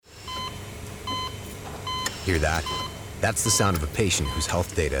Hear that? That's the sound of a patient whose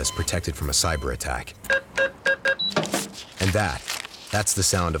health data is protected from a cyber attack. And that's the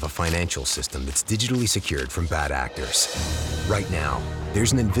sound of a financial system that's digitally secured from bad actors. Right now,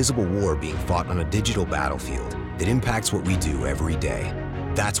 there's an invisible war being fought on a digital battlefield that impacts what we do every day.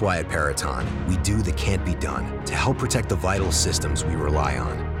 That's why at Peraton, we do the can't be done to help protect the vital systems we rely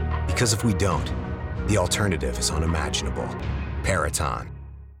on. Because if we don't, the alternative is unimaginable. Peraton.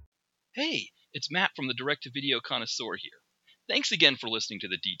 Hey, it's Matt from the Direct-to-Video Connoisseur here. Thanks again for listening to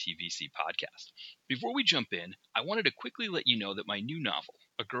the DTVC podcast. Before we jump in, I wanted to quickly let you know that my new novel,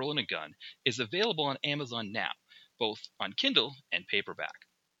 A Girl and a Gun, is available on Amazon now, both on Kindle and paperback.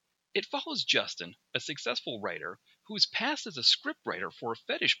 It follows Justin, a successful writer whose past as a scriptwriter for a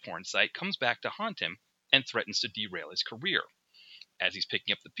fetish porn site comes back to haunt him and threatens to derail his career. As he's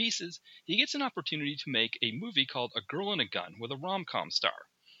picking up the pieces, he gets an opportunity to make a movie called A Girl and a Gun with a rom-com star.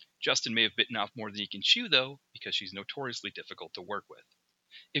 Justin may have bitten off more than he can chew, though, because she's notoriously difficult to work with.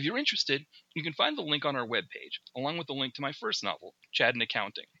 If you're interested, you can find the link on our webpage, along with the link to my first novel, Chad in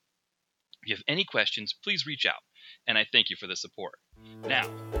Accounting. If you have any questions, please reach out, and I thank you for the support. Now,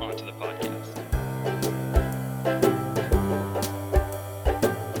 on to the podcast.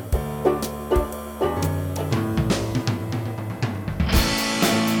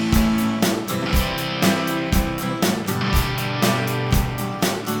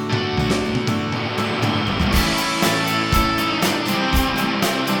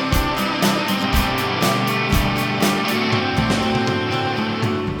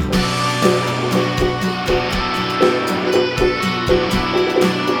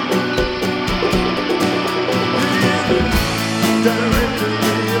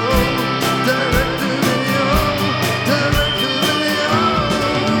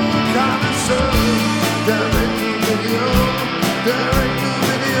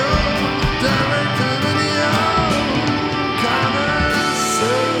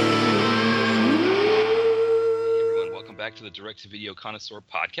 To the Direct-to-Video Connoisseur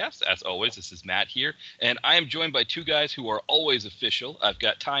podcast. As always, this is Matt here, and I am joined by two guys who are always official. I've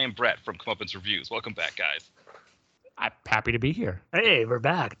got Ty and Brett from Comeuppance Reviews. Welcome back, guys. I'm happy to be here. Hey, we're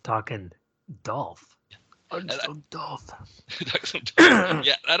back talking Dolph. Dolph.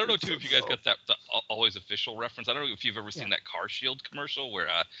 Yeah, I don't know too if you guys got that the always official reference. I don't know if you've ever seen that Car Shield commercial where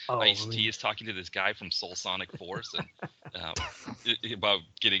Ice-T is talking to this guy from Soul Sonic Force and about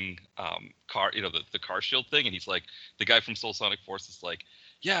getting the Car Shield thing, and he's like, the guy from Soul Sonic Force is like,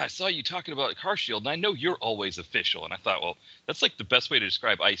 yeah, I saw you talking about Car Shield, and I know you're always official. And I thought, well, that's like the best way to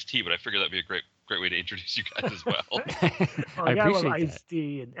describe Ice-T, but I figured that'd be a great way to introduce you guys as well. I love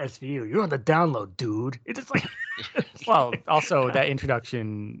Ice-T and SVU. You're on the download, dude. It's just like... Well, also that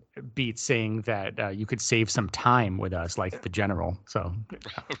introduction beats saying that you could save some time with us, like the General. So,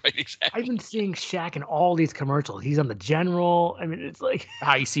 right, exactly. I've been seeing Shaq in all these commercials. He's on the General. I mean, it's like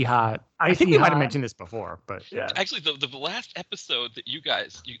Icy Hot. I think we might have mentioned this before, but yeah. Actually, the last episode that you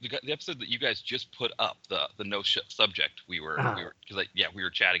guys, the episode that you guys just put up, the no subject, we were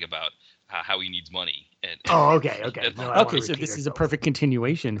chatting about how he needs money. Okay. No, okay, so this is a perfect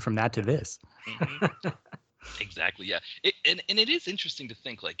continuation from that to this. Mm-hmm. Exactly, yeah. And it is interesting to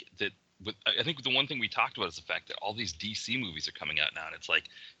think like that. I think the one thing we talked about is the fact that all these DC movies are coming out now, and it's like,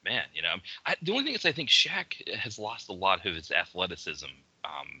 man, the only thing is I think Shaq has lost a lot of his athleticism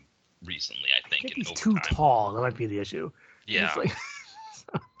recently. I think he's too tall. That might be the issue. Yeah.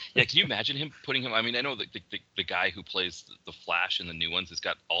 Yeah, can you imagine him putting him? I mean, I know that the guy who plays the Flash in the new ones has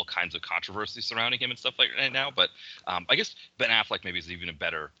got all kinds of controversy surrounding him and stuff like that now. But I guess Ben Affleck maybe is even a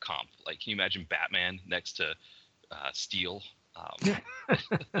better comp. Like, can you imagine Batman next to Steel?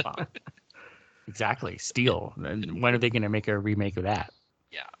 Wow. Exactly, Steel. And when are they going to make a remake of that?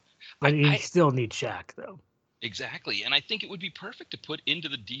 Yeah, but you still need Shaq though. Exactly, and I think it would be perfect to put into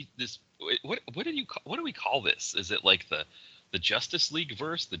this. What do we call this? Is it like the Justice League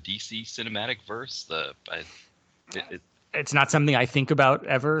verse, the DC cinematic verse? It's not something I think about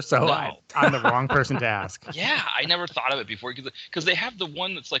ever, so no. I'm the wrong person to ask. Yeah, I never thought of it before because they have the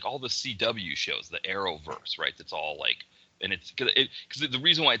one that's like all the CW shows, the Arrowverse, right? That's all like, and it's because the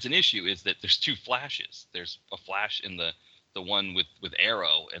reason why it's an issue is that there's two Flashes. There's a Flash in the one with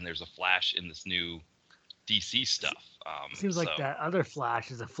Arrow, and there's a Flash in this new DC stuff. Seems like that other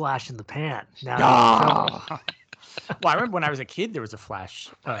Flash is a flash in the pan. Now. Well, I remember when I was a kid, there was a Flash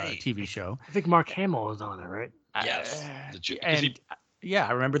TV show. I think Mark Hamill was on it, right? Yes.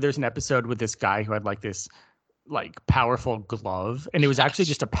 I remember there's an episode with this guy who had like this like powerful glove, and it was actually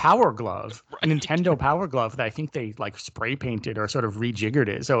just a power glove, a Nintendo power glove that I think they like spray painted or sort of rejiggered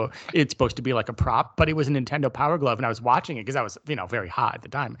it. So it's supposed to be like a prop, but it was a Nintendo power glove, and I was watching it because I was, very hot at the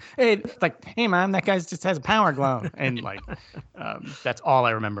time. Hey, like, hey mom, that guy just has a power glove, and like, that's all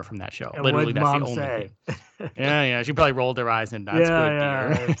I remember from that show. And Literally, that's mom the only say? thing. Yeah, she probably rolled her eyes and that's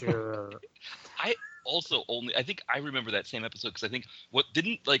good, dear. I think I remember that same episode because I think what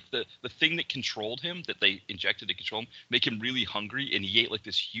didn't like the thing that controlled him, that they injected to control him, make him really hungry, and he ate like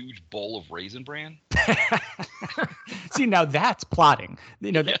this huge bowl of Raisin Bran. See, now that's plotting.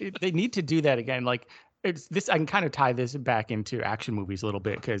 They need to do that again. Like, it's this. I can kind of tie this back into action movies a little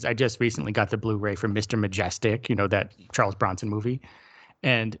bit because I just recently got the Blu-ray for Mr. Majestic, that Charles Bronson movie,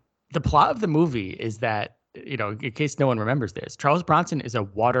 and the plot of the movie is that, in case no one remembers this, Charles Bronson is a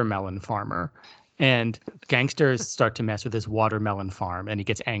watermelon farmer. And gangsters start to mess with his watermelon farm, and he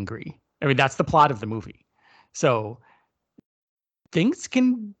gets angry. I mean, that's the plot of the movie. So things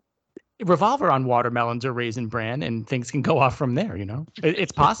can revolve around watermelons or Raisin Bran, and things can go off from there.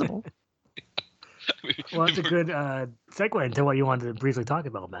 It's possible. Well, that's a good segue into what you wanted to briefly talk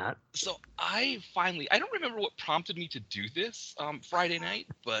about, Matt. So I don't remember what prompted me to do this Friday night,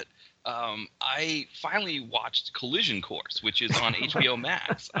 but I finally watched Collision Course, which is on HBO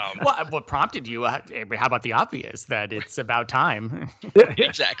Max. Well, what prompted you? How about the obvious, that it's about time?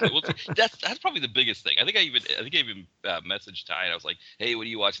 Exactly. Well, that's probably the biggest thing. I think I even messaged Ty, and I was like, "Hey, what are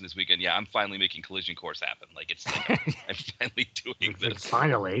you watching this weekend?" Yeah, I'm finally making Collision Course happen. Like, I'm finally doing this.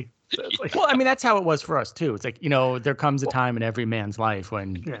 Finally. Well, I mean, that's how it was for us too. It's like, there comes a time in every man's life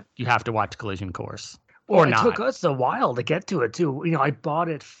when you have to watch Collision Course. Or not. It took us a while to get to it too. I bought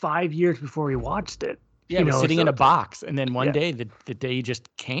it 5 years before we watched it. Yeah, it was sitting in a box, and then one day the day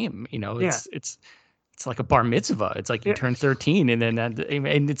just came. It's like a bar mitzvah. It's like you turn 13, and then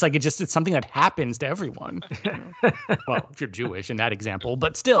and it's like it's something that happens to everyone. Well, if you're Jewish in that example,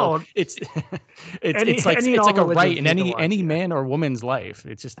 but still, it's like a rite in any man or woman's life.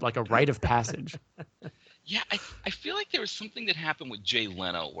 It's just like a rite of passage. Yeah, I feel like there was something that happened with Jay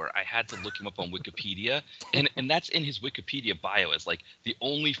Leno where I had to look him up on Wikipedia, and that's in his Wikipedia bio as like the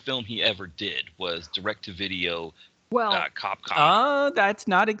only film he ever did was direct-to-video cop comedy. That's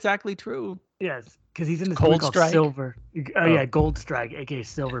not exactly true. Yes, because he's in this Cold movie called Strike? Silver. Yeah, Gold Strike, aka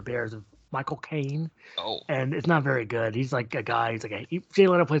Silver Bears of Michael Caine. Oh. And it's not very good. He's like a guy. Jay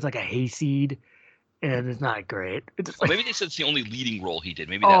Leno plays like a hayseed. And it's not great. It's just maybe they said it's the only leading role he did.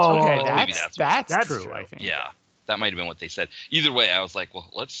 Maybe that's that's true. I think. Yeah, that might have been what they said. Either way, I was like, well,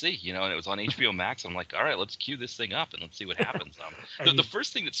 let's see. And it was on HBO Max. I'm like, all right, let's cue this thing up and let's see what happens. The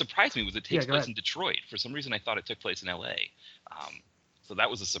first thing that surprised me was it takes place in Detroit. For some reason, I thought it took place in LA. So that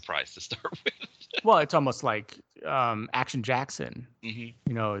was a surprise to start with. Well, it's almost like Action Jackson.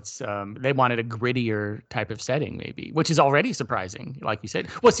 Mm-hmm. It's they wanted a grittier type of setting, maybe, which is already surprising, like you said.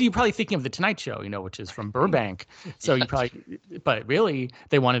 Well, so you're probably thinking of The Tonight Show, which is from Burbank. So you probably, but really,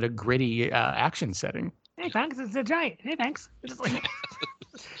 they wanted a gritty action setting. Hey, thanks. It's a giant. Hey, thanks.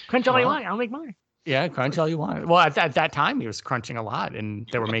 Crunch all you want. I'll make mine. Yeah, crunch all you want. Well, at that time, he was crunching a lot, and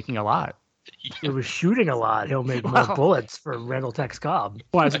they were making a lot. He was shooting a lot. He'll make more bullets for Randall Tex Cobb.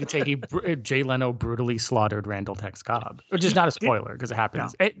 Well, I was going to say Jay Leno brutally slaughtered Randall Tex Cobb, which is not a spoiler because it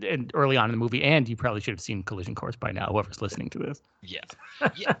happens and early on in the movie. And you probably should have seen Collision Course by now, whoever's listening to this. Yeah.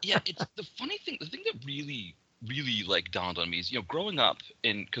 It's the funny thing. The thing that really like dawned on me is growing up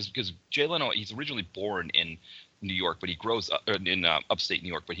because Jay Leno, he's originally born in New York, but he grows up in upstate New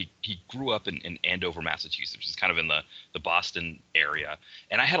York, but he grew up in Andover, Massachusetts, which is kind of in the Boston area.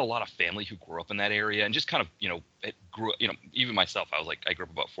 And I had a lot of family who grew up in that area and just kind of, it grew, even myself, I grew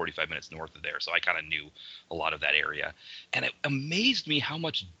up about 45 minutes north of there. So I kind of knew a lot of that area. And it amazed me how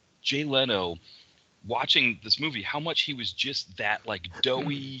much Jay Leno, watching this movie, how much he was just that like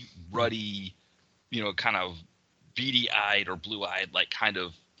doughy, ruddy, kind of beady-eyed or blue-eyed, like kind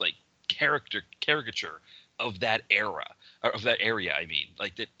of like caricature of that era, of that area. I mean,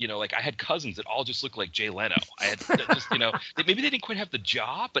 like that, like I had cousins that all just looked like Jay Leno. I had just, maybe they didn't quite have the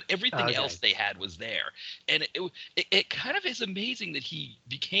jaw, but everything else they had was there. And it kind of is amazing that he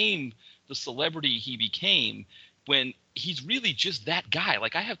became the celebrity he became when he's really just that guy.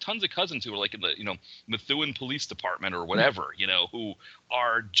 Like I have tons of cousins who are like in the, Methuen Police Department or whatever, who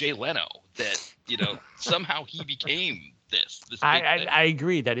are Jay Leno that, somehow he became this I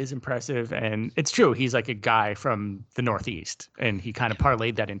agree. That is impressive. And it's true. He's like a guy from the Northeast and he kind of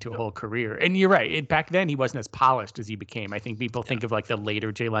parlayed that into a whole career. And you're right. Back then he wasn't as polished as he became. I think people think of like the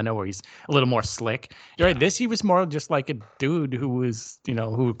later Jay Leno where he's a little more slick. You're right. He was more just like a dude who was,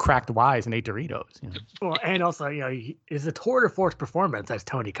 who cracked wise and ate Doritos. Well, and also, it's a tour de force performance as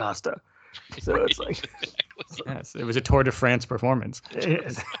Tony Costa. So it's like, Exactly. Yes, it was a Tour de France performance.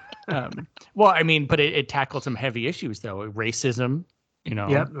 it- Well, I mean, but it tackled some heavy issues though. Racism, you know.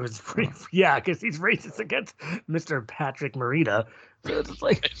 yep, it was pretty, yeah, because he's racist against Mr. Patrick Morita. So it's just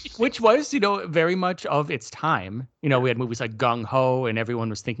like, Which was, very much of its time. We had movies like Gung Ho, and everyone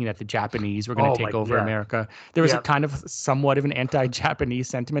was thinking that the Japanese were going Oh to take my- over yeah. America. There was a Yep. kind of somewhat of an anti-Japanese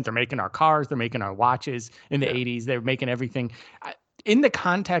sentiment. They're making our cars, they're making our watches in the Yeah. 80s. They're making everything. In the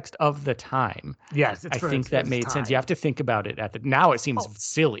context of the time, yes, I for think its- that its made sense. time. You have to think about it now. It seems Oh.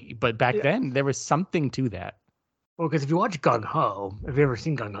 silly, but back Yeah. then there was something to that. Well, because if you watch Gung Ho, have you ever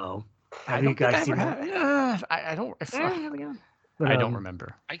seen Gung Ho? Have you guys seen that? I don't. But, I don't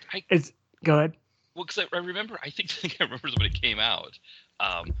remember. It's go ahead. Well, because I remember, I think I remember when it came out.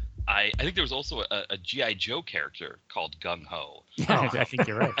 I think there was also a G.I. Joe character called Gung Ho. Yeah, I think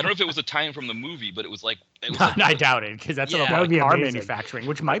you're right. I don't know if it was a tie-in from the movie, but it was like I doubt it, because that's Yeah. all That about would be car amazing. manufacturing,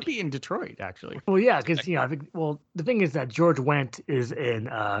 which might be in Detroit actually. Well, yeah, because I think the thing is that George Wendt is in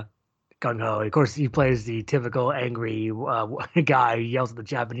Gung Ho. Of course, he plays the typical angry guy who yells at the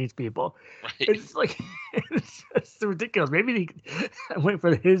Japanese people. right. It's like it's just ridiculous. Maybe they went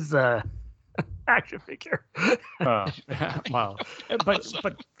for his action figure. Well, but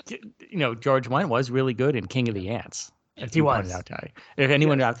George Wendt was really good in King of the Ants. As He you pointed was. out, Ty. If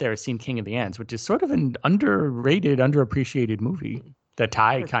anyone out there has seen King of the Ants, which is sort of an underrated, underappreciated movie that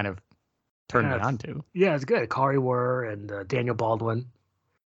Ty kind of turned me Yeah, on to. Yeah, it's good. Kari Wurr and Daniel Baldwin.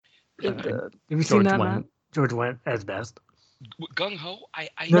 And, have you seen George that, Wendt. Matt? George Wendt as best. Gung Ho? I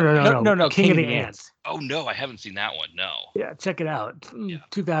No. King of the Ants. Oh no, I haven't seen that one. No. Yeah, check it out. Yeah.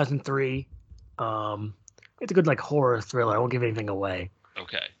 2003. It's a good horror thriller. I won't give anything away.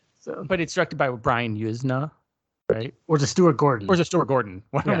 Okay. So, But it's directed by Brian Yuzna, right? or is it Stuart Gordon? Or is it Stuart Gordon?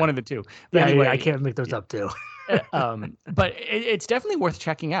 Yeah. One of the two. But yeah, anyway, I can't make those up too. but it's definitely worth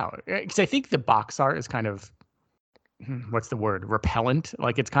checking out, because I think the box art is kind of, what's the word, repellent.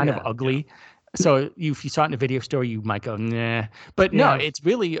 Like it's kind of Yeah. ugly. So if you saw it in a video store, you might go, nah. But no, Yeah. it's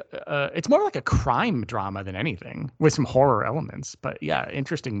really, it's more like a crime drama than anything, with some horror elements. But yeah,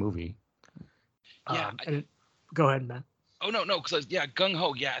 interesting movie. Yeah, Go ahead, Matt. Oh no, because Gung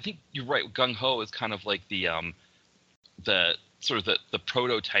Ho. Yeah, I think you're right. Gung Ho is kind of like the sort of the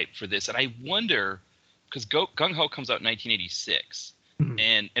prototype for this, and I wonder because Gung Ho comes out in 1986,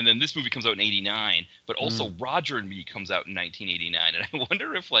 Mhm. and then this movie comes out in 89, but also Roger and Me comes out in 1989, and I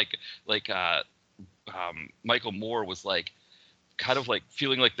wonder if Michael Moore was kind of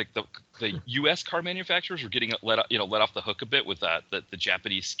feeling like the U.S. car manufacturers were getting let off the hook a bit with the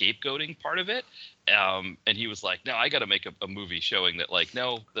Japanese scapegoating part of it, and he was like, no, I got to make a movie showing that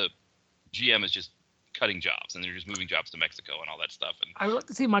no, the GM is just cutting jobs and they're just moving jobs to Mexico and all that stuff. And I would like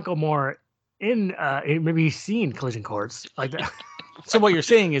to see Michael Moore in maybe he's seen Collision Course like that. So what you're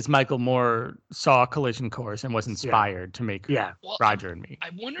saying is Michael Moore saw Collision Course and was inspired to make Yeah. well, Roger and Me.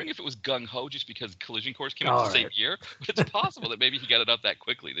 I'm wondering if it was Gung Ho just because Collision Course came out the same year, but it's possible that maybe he got it up that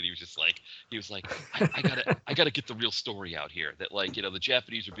quickly that he was just I gotta get the real story out here, that the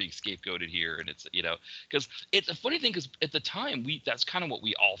Japanese are being scapegoated here, and it's because it's a funny thing because at the time that's kind of what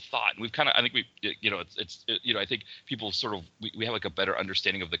we all thought, and we've kind of I think I think people sort of we have a better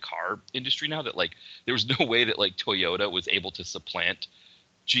understanding of the car industry now, that there was no way that Toyota was able to supplant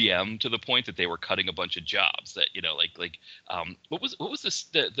GM to the point that they were cutting a bunch of jobs. That what was this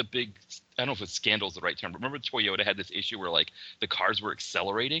the big, I don't know if it's scandal is the right term, but remember Toyota had this issue where the cars were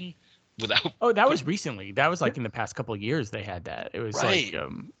accelerating without. Oh, that was recently. That was in the past couple of years they had that. It was Right.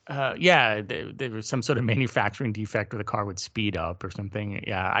 there was some sort of manufacturing defect where the car would speed up or something.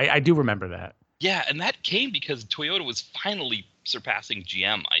 Yeah, I do remember that. Yeah, and that came because Toyota was finally surpassing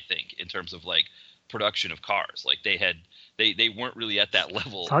GM, I think, in terms of production of cars. They weren't really at that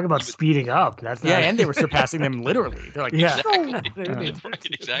level. Talk about speeding up. That's Yeah, not, and they were surpassing them literally. They're like, yeah. Exactly. They- Right,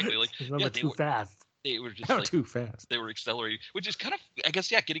 exactly. they went too fast. They were just not too fast. they were accelerating, which is kind of, I guess,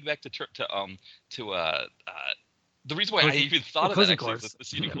 getting back to the reason why I even thought of that Collision actually Course. is the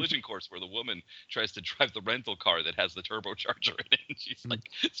scene in Collision Course where the woman tries to drive the rental car that has the turbocharger in it, and she's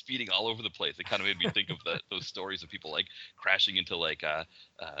speeding all over the place. It kind of made me think of those stories of people crashing into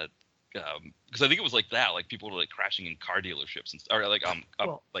because I think it was that, people were crashing in car dealerships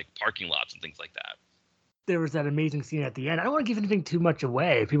or parking lots and things like that. There was that amazing scene at the end. I don't want to give anything too much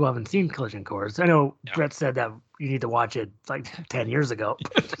away if people haven't seen Collision Course. I know Yeah. Brett said that you need to watch it 10 years ago.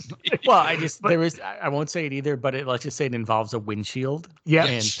 Well, I won't say it either, but let's just say it involves a windshield Yeah.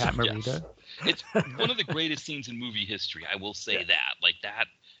 and Yes, Pat yes. Morita. It's one of the greatest scenes in movie history. I will say that. That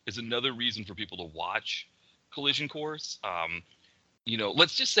is another reason for people to watch Collision Course.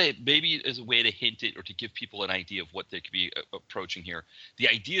 let's just say maybe as a way to hint it or to give people an idea of what they could be approaching here. The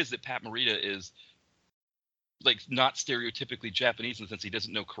idea is that Pat Morita is like not stereotypically Japanese in the sense he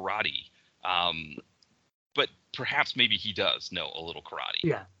doesn't know karate, but perhaps maybe he does know a little karate.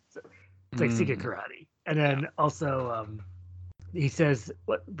 Yeah, it's like secret karate. And then also he says,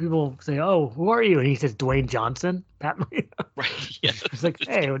 what people say, oh, who are you? And he says, Dwayne Johnson, Pat Morita. Right. Yeah. It's like,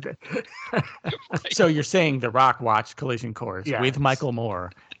 hey. Right. So you're saying The Rock watched Collision Course with Michael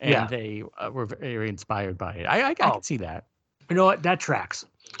Moore, and they were very inspired by it. I can see that. You know what? That tracks.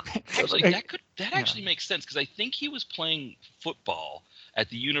 Actually, that actually makes sense because I think he was playing football at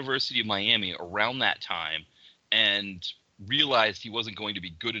the University of Miami around that time, and realized he wasn't going to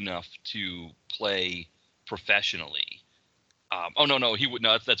be good enough to play professionally. No, he would.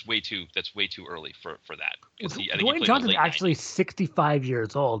 No, that's way too early for that. Dwayne Johnson's actually 65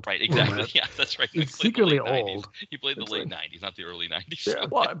 years old. Right, exactly. Yeah, that's right. He's secretly old. He played the late 90s, not the early 90s. Yeah.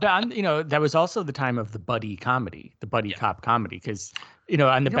 Well, but that was also the time of the buddy comedy, the buddy cop comedy, because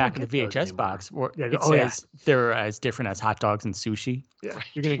on the back of the VHS box, it says they're as different as hot dogs and sushi. Yeah,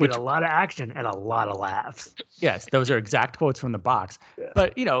 you're gonna get a lot of action and a lot of laughs. Yes, those are exact quotes from the box. Yeah.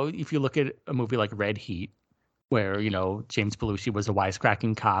 But if you look at a movie like Red Heat, where James Belushi was a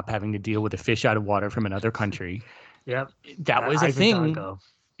wisecracking cop having to deal with a fish out of water from another country. Yep, that was a Ivan thing. Danko.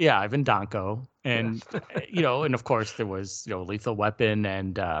 Yeah, Ivan Danko, and and of course there was Lethal Weapon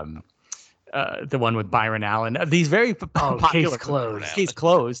and the one with Byron Allen. These very popular Case Closed. Case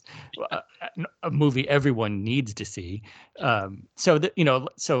Closed, a movie everyone needs to see. So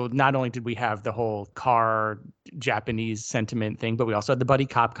not only did we have the whole car Japanese sentiment thing, but we also had the buddy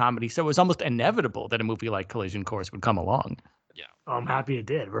cop comedy. So it was almost inevitable that a movie like Collision Course would come along. Yeah, I'm happy it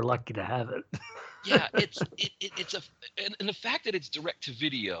did. We're lucky to have it. Yeah, and the fact that it's direct to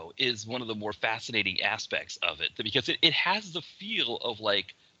video is one of the more fascinating aspects of it, because it has the feel of like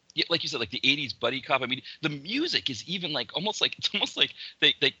you said, like the 80s buddy cop. I mean, the music is even it's almost like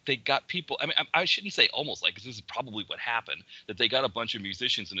they got people. I mean, I shouldn't say almost like, because this is probably what happened, that they got a bunch of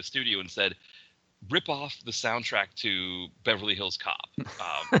musicians in a studio and said, rip off the soundtrack to Beverly Hills Cop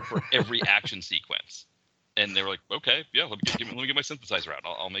for every action sequence. And they were like, okay, yeah, let me get my synthesizer out.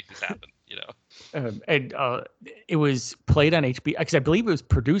 I'll make this happen, And it was played on HBO, because I believe it was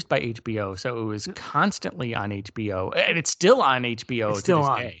produced by HBO, so it was constantly on HBO, and it's still on HBO to this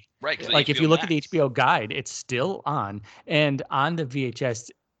day. Right. Like if you look at the HBO guide, it's still on. And on the VHS,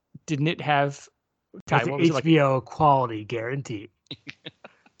 didn't it have HBO quality guarantee?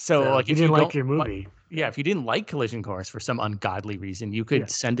 So if you didn't like your movie. If you didn't like Collision Course for some ungodly reason, you could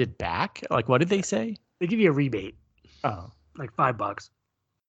send it back. Like, what did they say? They give you a rebate. Oh, like $5.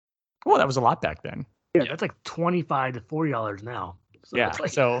 Well, that was a lot back then. Yeah, that's like $25 to $40 now. So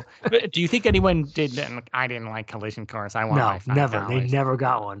So, do you think anyone did? I didn't like Collision Course. I want my $5. Never. They never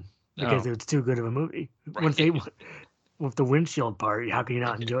got one because it was too good of a movie. Right. Once with the windshield part, how can you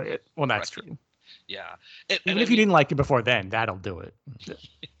not enjoy it? Well, that's true. Yeah. Even if you didn't like it before then, that'll do it. Yeah.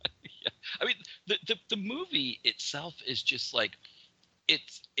 I mean, the movie itself is just like,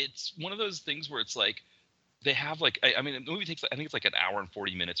 it's one of those things where it's like, they have like, I mean, the movie takes, I think it's like an hour and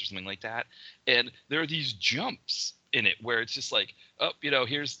 40 minutes or something like that. And there are these jumps in it where it's just like, oh,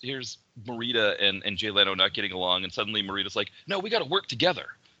 here's Morita and Jay Leno not getting along. And suddenly Morita's like, no, we got to work together.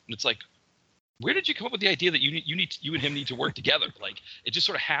 And it's like, where did you come up with the idea that you and him need to work together? Like, it just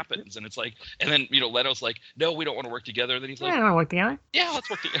sort of happens. And it's like, and then, Leno's like, no, we don't want to work together. And then he's like, I don't work together. Yeah, let's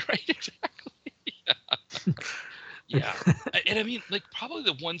work together. Right. Exactly. Yeah. Yeah. And I mean, like, probably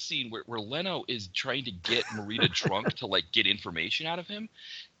the one scene where Leno is trying to get Morita drunk to like get information out of him.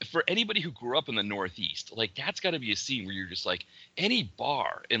 For anybody who grew up in the Northeast, like, that's got to be a scene where you're just like, any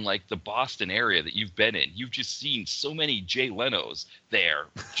bar in like the Boston area that you've been in, you've just seen so many Jay Lenos there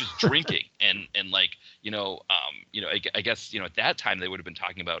just drinking and like, I guess, at that time they would have been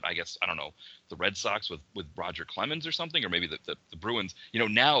talking about, I guess, I don't know, the Red Sox with Roger Clemens or something, or maybe the Bruins.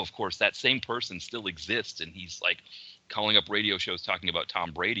 Now, of course, that same person still exists, and he's like calling up radio shows talking about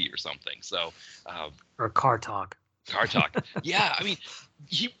Tom Brady or something. So, or Car Talk. Car Talk. Yeah, I mean,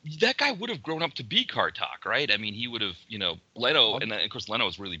 that guy would have grown up to be Car Talk, right? I mean, he would have, Leno, and of course Leno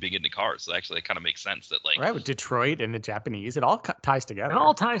was really big into cars, so actually it kind of makes sense that, like, right, with Detroit and the Japanese, it all ties together. It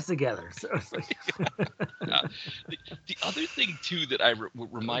all ties together. So the other thing too that I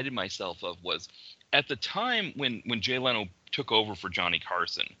reminded myself of was at the time when Jay Leno took over for Johnny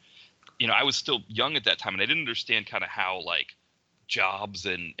Carson. I was still young at that time, and I didn't understand kind of how like jobs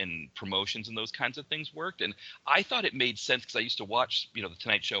and promotions and those kinds of things worked. And I thought it made sense because I used to watch, the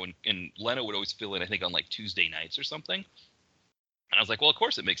Tonight Show, and Leno would always fill in, I think, on like Tuesday nights or something. And I was like, well, of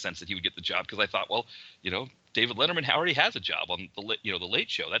course it makes sense that he would get the job, because I thought, well, David Letterman already has a job on the Late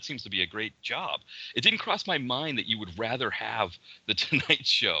Show. That seems to be a great job. It didn't cross my mind that you would rather have the Tonight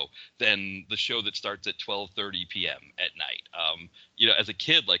Show than the show that starts at 12:30 p.m. at night. As a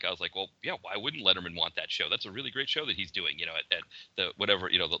kid, I was like, well, yeah, why wouldn't Letterman want that show? That's a really great show that he's doing. At the whatever,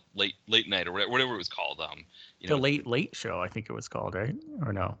 the late night or whatever it was called. The Late Show, I think it was called, right?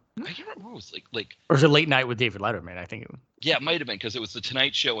 Or no? I can't remember what it was like. Or was it Late Night with David Letterman? I think it was. Yeah, it might have been, because it was the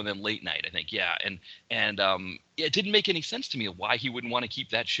Tonight Show and then Late Night, I think. Yeah, and it didn't make any sense to me why he wouldn't want to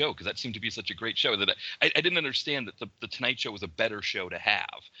keep that show, because that seemed to be such a great show that I didn't understand that the Tonight Show was a better show to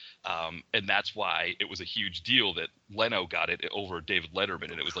have, and that's why it was a huge deal that Leno got it over David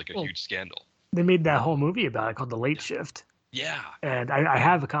Letterman, and it was like a huge scandal. They made that whole movie about it called The Late Shift. Yeah, and I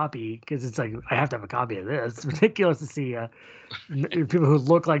have a copy, because it's like I have to have a copy of this. It's ridiculous to see people who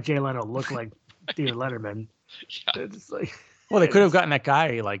look like Jay Leno look like David Letterman. Yeah. It's like, well, they could have gotten that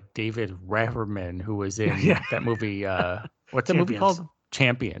guy like David Reverman, who was in that movie. What's the movie called?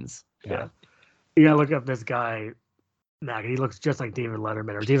 Champions. Yeah. You gotta look up this guy. Nah, he looks just like David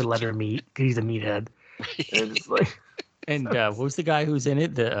Letterman, or David Lettermeat, because he's a meathead. And it's like, and what was the guy who's in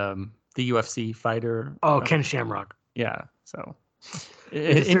it? The UFC fighter. Oh, Ken Shamrock. Yeah. So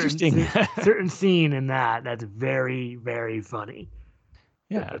interesting. Certain scene in that's very, very funny.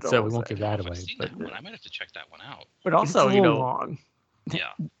 Yeah, so we won't give that away. But I might have to check that one out. But also, long.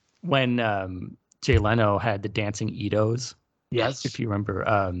 Yeah, when Jay Leno had the dancing Itos. Yes, if you remember,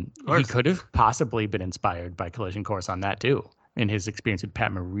 he could have possibly been inspired by Collision Course on that too, in his experience with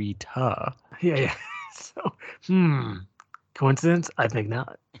Pat Morita. Yeah. So, coincidence? I think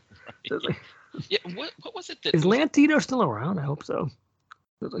not. Right. Yeah, what was it that is Lance Ito still around? I hope so.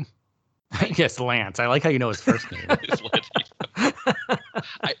 Yes, Lance. I like how you know his first name.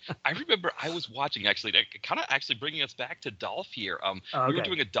 I remember I was watching, actually, kind of actually bringing us back to Dolph here. We were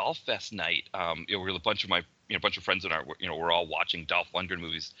doing a Dolph Fest night. We were a bunch of my bunch of friends and we're all watching Dolph Lundgren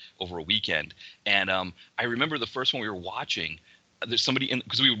movies over a weekend. And I remember the first one we were watching. There's somebody in,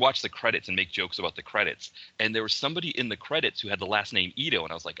 because we would watch the credits and make jokes about the credits, and there was somebody in the credits who had the last name Ito,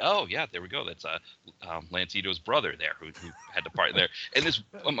 and I was like, oh yeah, there we go, that's Lance Ito's brother there who had the part there. And this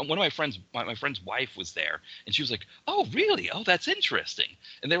one of my friends, my friend's wife was there, and she was like, oh really, oh that's interesting.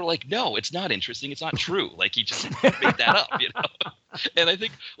 And they were like, no, it's not interesting, it's not true, like he just made that up, And I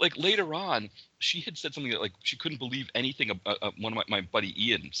think later on she had said something that she couldn't believe anything one of my buddy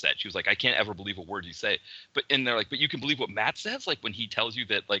Ian said. She was like, I can't ever believe a word you say. But they're like, but you can believe what Matt says, when he tells you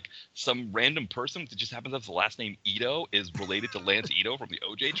that some random person that just happens to have the last name Ito is related to Lance Ito from the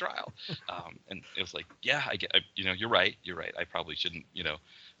OJ trial. And it was like, yeah, you're right. I probably shouldn't,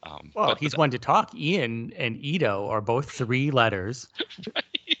 Well, he's one to talk. Ian and Ito are both 3 letters. Right.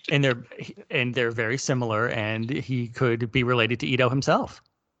 And they're very similar, and he could be related to Ito himself.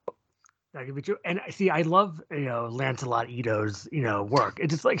 That could be true. And see, I love Lancelot Ito's work.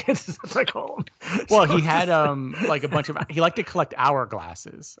 It's just it's what I call him. Well, he had a bunch of, he liked to collect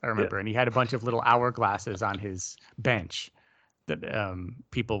hourglasses, I remember, and he had a bunch of little hourglasses on his bench that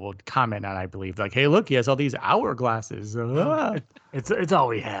people would comment on, I believe, hey, look, he has all these hourglasses. It's all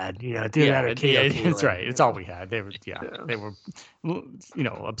we had, That's right. It's all we had. They were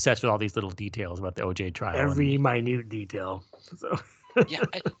obsessed with all these little details about the OJ trial. Every minute detail. So. Yeah,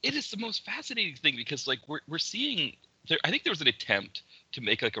 it is the most fascinating thing, because we're seeing there. I think there was an attempt to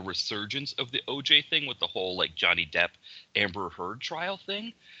make a resurgence of the OJ thing with the whole Johnny Depp Amber Heard trial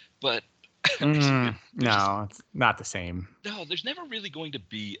thing, but no, it's not the same. No, there's never really going to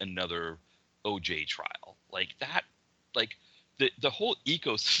be another OJ trial like that. The whole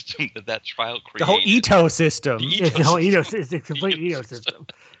ecosystem that trial created. The whole ecosystem. The whole ecosystem. It's a complete ecosystem.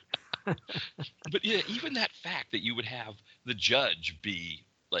 But yeah, even that fact that you would have the judge be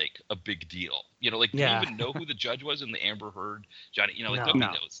a big deal, do you even know who the judge was in the Amber Heard Johnny? Nobody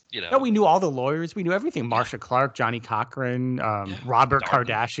knows. No, we knew all the lawyers. We knew everything. Marsha Clark, Johnny Cochran, Robert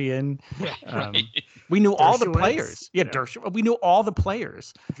Kardashian. Right. We knew all the players. Dershowitz. We knew all the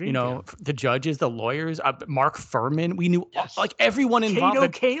players. The judges, the lawyers, Mark Furman. We knew everyone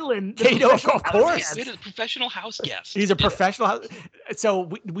involved. Cato, of course. He's a professional house guest. He's a professional house.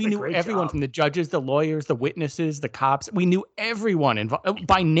 So we knew everyone from the judges, the lawyers, the witnesses, the cops. We knew everyone involved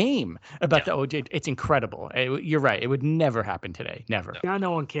by name about the OJ. It's incredible. You're right. It would never happen today. Never. Now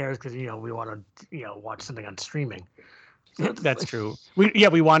no one cares because we want to watch something on streaming. That's true.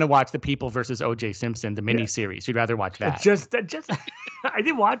 We want to watch The People versus O.J. Simpson, the miniseries. We'd rather watch that. Just I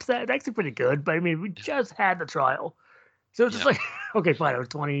did watch that. It's actually pretty good, but we just had the trial, so it's just okay, fine. It was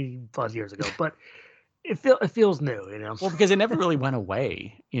 20 plus years ago, but it feels new, you know. Well, because it never really went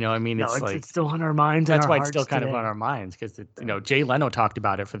away. I mean, No, it's like it's still on our minds. And that's our why it's still hearts kind of today. on our minds because Jay Leno talked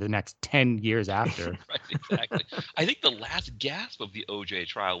about it for the next 10 years after. Right, exactly. I think the last gasp of the OJ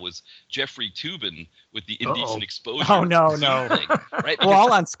trial was Jeffrey Toobin with the indecent exposure. Oh, no. thing, right? We're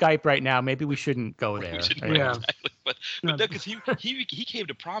all on Skype right now. Maybe we shouldn't go there. Right, Yeah. exactly. But no, because he came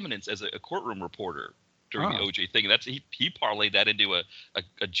to prominence as a courtroom reporter during the OJ thing, and he parlayed that into a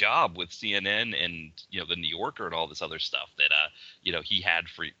job with CNN and the New Yorker and all this other stuff that he had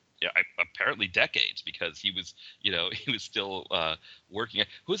for apparently decades, because he was he was still working.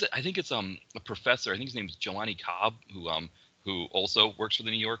 Who is it? I think it's a professor. I think his name's Jelani Cobb, who also works for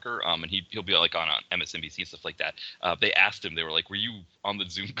the New Yorker, and he'll be like on MSNBC and stuff like that. They asked him, they were like, "Were you on the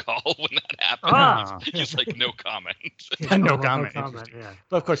Zoom call when that happened?" He's like, "No comment." No comment. Yeah.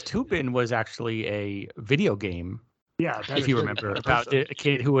 But of course, Toobin was actually a video game. Yeah, If you remember, about a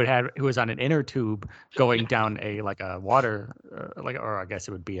kid who was on an inner tube going down a water, or I guess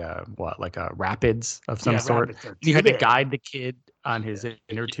it would be a rapids of some sort. You had to guide the kid on his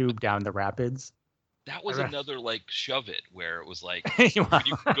inner tube down the rapids. That was another Shove It, where it was like when you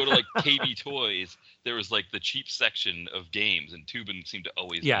go to KB Toys, there was the cheap section of games, and Toobin seemed to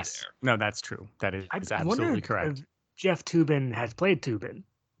always be there. No, that's true. That is absolutely correct. If Jeff Toobin has played Toobin.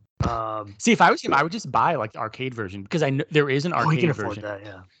 See, if I was him, I would just buy the arcade version, because I know there is an arcade can version. afford that,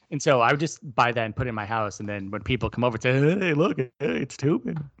 yeah. And so I would just buy that and put it in my house, and then when people come over, say, "Hey, look, it's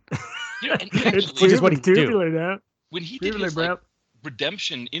Toobin." Which is what he do. When he did his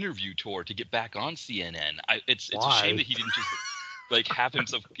redemption interview tour to get back on CNN, it's a shame that he didn't just have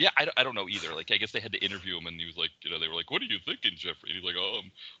himself. Yeah, I don't know either. I guess they had to interview him, and he was like, they were like, "What are you thinking, Jeffrey?" And he's like, "Oh,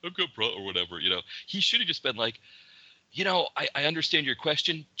 I'm good, bro," or whatever. He should have just been like, I understand your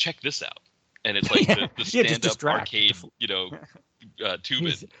question. Check this out. And it's the stand-up arcade,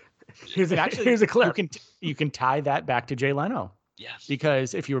 Toobin. Here's a clip. You can tie that back to Jay Leno. Yes.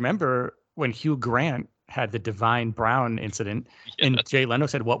 Because if you remember when Hugh Grant had the Divine Brown incident, and Jay Leno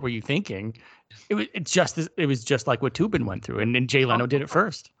said, "What were you thinking?" It was just like what Toobin went through, and then Jay Leno did it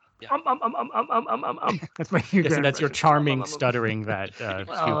first. Yeah. That's my Hugh Grant. And that's your charming stuttering that.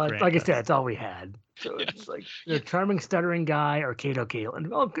 Like I said, it's all we had. So it's like the charming stuttering guy or Kato Kaelin.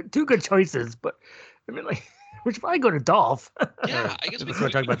 Well, two good choices, but I mean, we should probably go to Dolph. Yeah, I guess we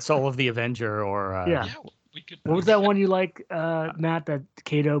could talk about Soul of the Avenger or. We could. What was that one you like, Matt? That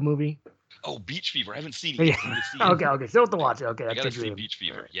Kato movie? Oh, Beach Fever. I haven't seen it. Okay. Still have to watch it. Okay, I gotta see Beach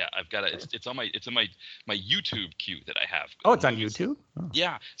Fever. Yeah, I've got it. It's in my YouTube queue that I have. Oh, it's on YouTube. Oh.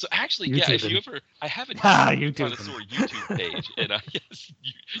 Yeah. So actually, if you ever, I have a YouTube page, and yes,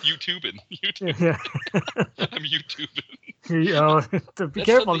 YouTubing. Yeah. I'm YouTubing. Be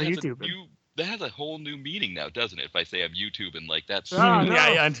careful on the YouTube. That has a whole new meaning now, doesn't it? If I say I'm YouTubing, that's no.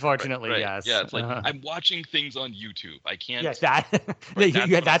 Yeah, unfortunately, right. yes. Yeah, it's I'm watching things on YouTube. I can't. Yes,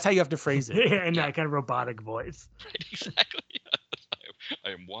 that's how you have to phrase it. Yeah, in that kind of robotic voice. Right, exactly.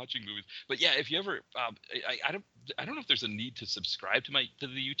 I am watching movies, but yeah, if you ever, I don't know if there's a need to subscribe to the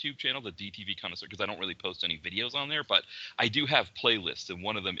YouTube channel, the DTV Connoisseur, because I don't really post any videos on there, but I do have playlists, and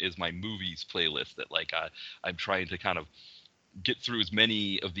one of them is my movies playlist that I'm trying to kind of get through as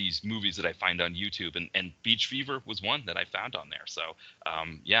many of these movies that I find on YouTube, and Beach Fever was one that I found on there. So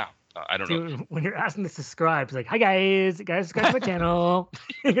I don't know. When you're asking to subscribe, it's like, "Hi guys, subscribe to my channel."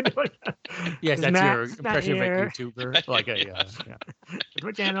 Yes, that's your impression of a YouTuber.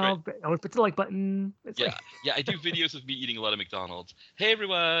 My channel. Right. I want to put the like button. Yeah, I do videos of me eating a lot of McDonald's. Hey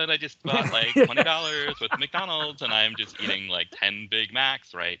everyone, I just bought $20 with McDonald's, and I'm just eating 10 Big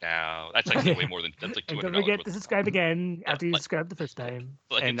Macs right now. That's actually way more than that's $200. Don't forget to subscribe again after you subscribe the first time.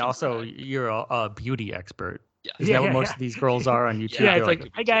 And also, you're a beauty expert. Yeah. Is that what most of these girls are on YouTube? Yeah, it's like,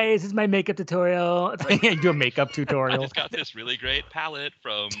 "Hi guys, this is my makeup tutorial." It's like, you do a makeup tutorial. I just got this really great palette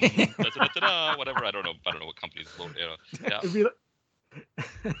from whatever. I don't know what company's yeah.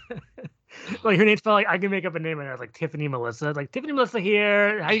 Like her name's spelled I can make up a name, and I was like Tiffany Melissa. Like, "Tiffany Melissa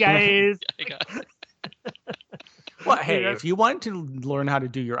here. Hi guys." Well, hey, if you want to learn how to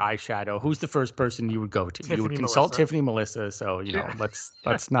do your eyeshadow, who's the first person you would go to? You would consult Tiffany Melissa. So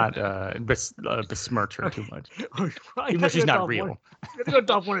let's not besmirch her too much, even though she's not real. Let's go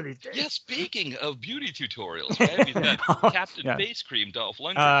Dolph one of these days. Yeah, speaking of beauty tutorials, right? We've got Captain Face Cream, Dolph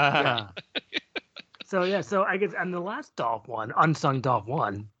Lundgren. So I guess on the last Dolph one, unsung Dolph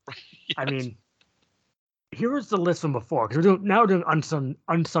one. Yes. I mean, here was the list from before, because we're doing unsung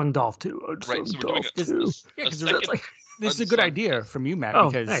Dolph 2. Right, so we're doing this is a good idea from you, Matt,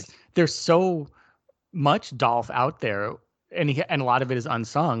 because nice. There's so much Dolph out there, and a lot of it is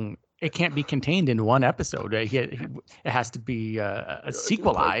unsung. it can't be contained in one episode. It has to be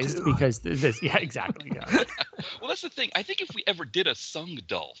sequelized because this. Yeah, exactly. Yeah. Well, that's the thing. I think if we ever did a Sung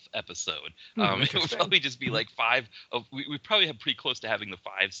Dolph episode, it would probably just be like five of. We probably have pretty close to having the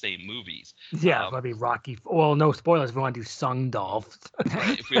 5 same movies. Yeah, probably Rocky. Well, no spoilers if we want to do Sung Dolph.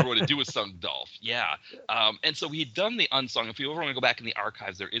 Right, if we ever want to do a Sung Dolph, yeah. And so we had done the unsung. If you ever want to go back in the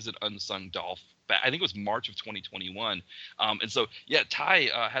archives, there is an unsung Dolph. I think it was March of 2021. And so, yeah, Ty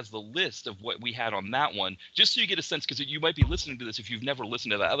has the list of what we had on that one, just so you get a sense, because you might be listening to this. If you've never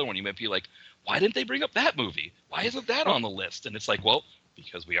listened to that other one, you might be like, why didn't they bring up that movie? Why isn't that on the list? And it's like, well,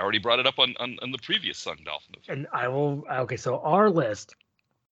 because we already brought it up on the previous Sung Dolph movie. And I will. Okay, so our list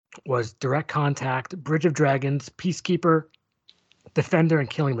was Direct Contact, Bridge of Dragons, Peacekeeper, Defender, and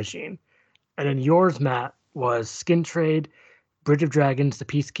Killing Machine. And then yours, Matt, was Skin Trade, Bridge of Dragons, The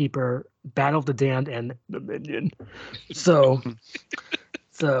Peacekeeper, Battle of the Damned, and The Minion. So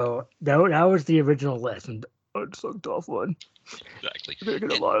that was the original list, and Unsung Dolph one. Exactly. They're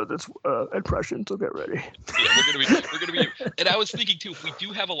gonna a lot of this impression, so get ready. Yeah, we're gonna be. And I was thinking too, if we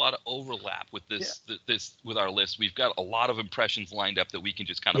do have a lot of overlap with this with our list, we've got a lot of impressions lined up that we can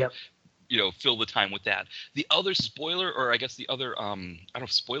just kind of. Fill the time with that. The other spoiler, or I guess the other, I don't know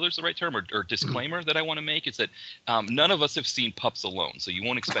if spoiler is the right term, or disclaimer that I want to make is that none of us have seen Pups Alone, so you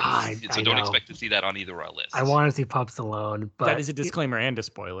won't expect. Don't expect to see that on either of our lists. I want to see Pups Alone, but that is a disclaimer and a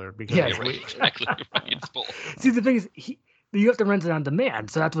spoiler because exactly right. It's both. See, the thing is, you have to rent it on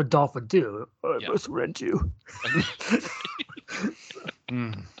demand, so that's what Dolph would do. I must rent you.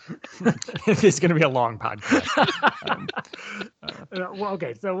 This is going to be a long podcast. Well,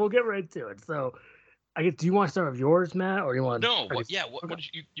 okay, so we'll get right to it. So, I guess, do you want to start with yours, Matt, or do you want? No, what did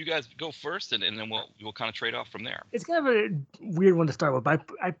you guys go first, and then we'll kind of trade off from there. It's kind of a weird one to start with, but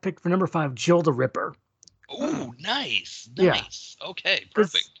I picked for number 5, Jill the Ripper. Oh, nice. Yeah. Okay,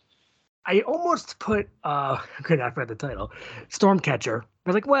 perfect. I almost put I forgot the title, Stormcatcher. I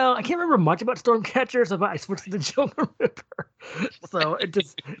was like, well, I can't remember much about Stormcatcher, so I switched to Jill the Ripper. So it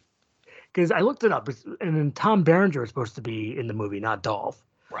just because I looked it up, and then Tom Berenger is supposed to be in the movie, not Dolph.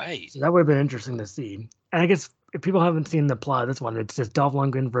 Right. So that would have been interesting to see. And I guess if people haven't seen the plot of this one, it's just Dolph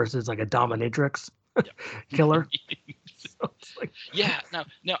Lundgren versus like a dominatrix killer. So it's like... Yeah.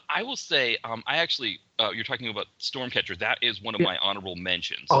 Now I will say, I actually, you're talking about Stormcatcher. That is one of my honorable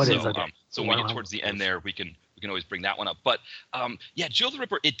mentions. Oh, it is. Okay. So when we get towards the end there, we can always bring that one up. But Jill the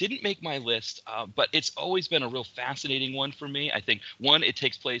Ripper, it didn't make my list, but it's always been a real fascinating one for me. I think it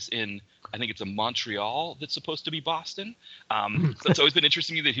takes place in, I think it's a Montreal that's supposed to be Boston. So it's always been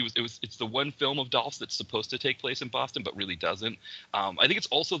interesting to me that it's the one film of Dolph's that's supposed to take place in Boston, but really doesn't. I think it's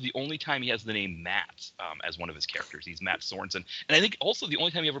also the only time he has the name Matt as one of his characters. He's Matt Sorensen. And I think also the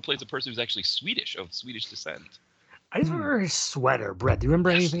only time he ever plays a person who's actually Swedish, of Swedish descent. I just remember his sweater. Brett, do you remember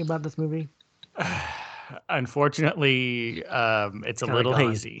anything about this movie? Unfortunately, it's a little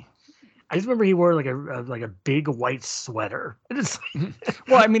hazy. I just remember he wore like a big white sweater.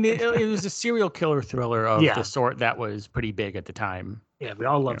 Well, I mean, it was a serial killer thriller of the sort that was pretty big at the time. Yeah, we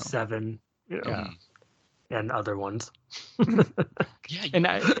all love Seven, and other ones. And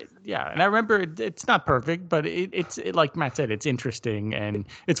I remember it's not perfect, but it's like Matt said, it's interesting, and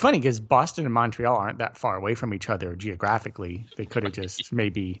it's funny because Boston and Montreal aren't that far away from each other geographically. They could have just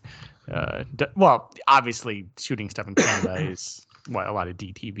maybe, obviously shooting stuff in Canada is what a lot of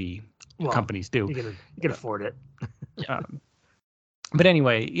DTV companies do. You can afford it. But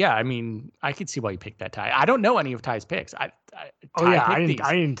anyway, I mean, I could see why you picked that, Ty. I don't know any of Ty's picks. I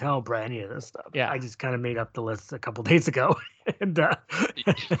didn't tell Brett any of this stuff. Yeah, I just kind of made up the list a couple days ago, and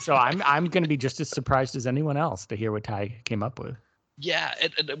so I'm going to be just as surprised as anyone else to hear what Ty came up with. Yeah,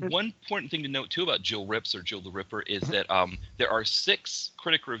 and one important thing to note too about Jill Rips or Jill the Ripper is that there are 6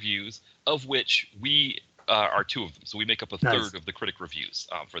 critic reviews, of which we are 2 of them. So we make up a third of the critic reviews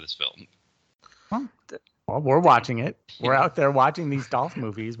for this film. Well, we're watching it. We're out there watching these Dolph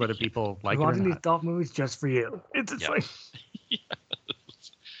movies, whether people like it or not. Watching these Dolph movies just for you. It's like...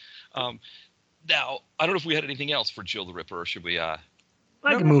 Yes. Now, I don't know if we had anything else for Jill the Ripper, or should we... I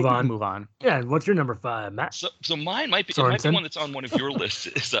can move on. Move on. Yeah, what's your number 5, Matt? So mine might be one that's on one of your lists.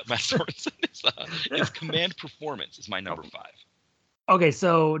 Is Matt Sorensen? Is Command Performance is my number 5. Okay,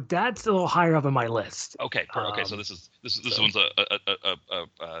 so that's a little higher up on my list. Okay, so this one's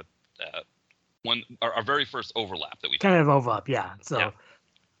our very first overlap that we kind of overlap, yeah. So,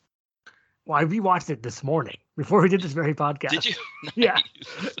 well, I rewatched it this morning before we did this very podcast. Did you? Nice. Yeah.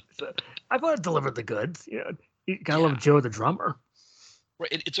 So, I thought it delivered the goods. You gotta love Joe the drummer.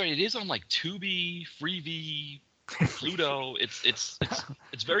 Right. It is on like Tubi, Freevee, Pluto. It's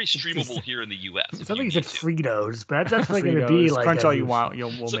very streamable here in the U.S. It if sounds like you need said to. Fritos, but that's like going to be Fritos, like crunch a all you new- want.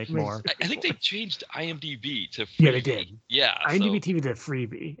 We'll So- make more. I think they changed IMDb to freebie. Yeah, they did. Yeah. IMDb So, TV did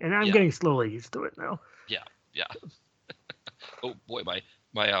freebie, and I'm Yeah. getting slowly used to it now. yeah. Oh boy, my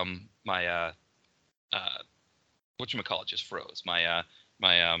whatchamacallit just froze. My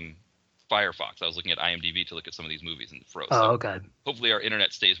Firefox. I was looking at IMDb to look at some of these movies and it froze. Oh, So okay. hopefully our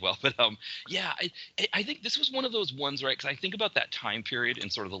internet stays well. But yeah, I think this was one of those ones, right? Because I think about that time period in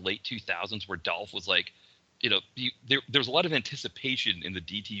sort of the late 2000s where Dolph was like, there's a lot of anticipation in the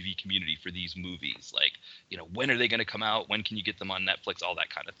DTV community for these movies. Like, when are they going to come out? When can you get them on Netflix? All that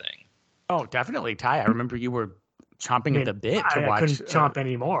kind of thing. Oh, definitely, Ty. I remember you were chomping at the bit to I watch. couldn't chomp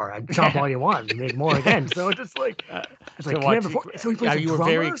anymore. I'd chomp all you want and make more again. So it's just like, it's to like watch. so he plays a You were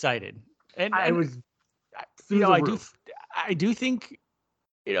very drummer? excited, and I was. I do think,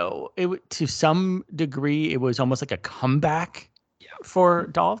 to some degree, it was almost like a comeback for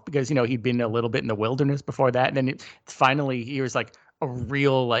Dolph because he'd been a little bit in the wilderness before that, and then finally he was like a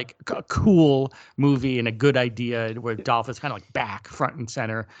real like a cool movie and a good idea where Dolph is kind of like back front and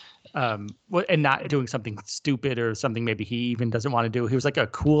center, and not doing something stupid or something maybe he even doesn't want to do. He was like a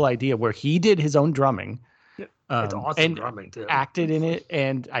cool idea where he did his own drumming. It's awesome and drumming too. acted in it,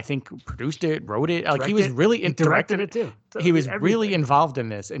 and I think produced it, wrote it. Like he was Directed- really He directed directed it too. So He was everything. really involved in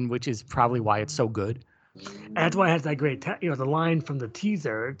this, and which is probably why it's so good. And that's why it has that great, the line from the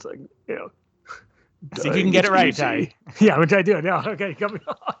teaser. It's like, See if you can get it right, Ty. Yeah, which I do. No, okay, cut me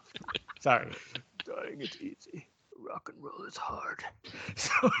off. Sorry. Dying is easy. Rock and roll is hard.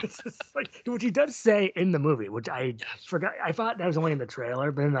 So it's just like, which he does say in the movie, which I forgot. I thought that was only in the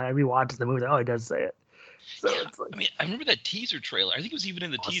trailer, but then I rewatched the movie. Oh, he does say it. So it's like, I mean, I remember that teaser trailer. I think it was even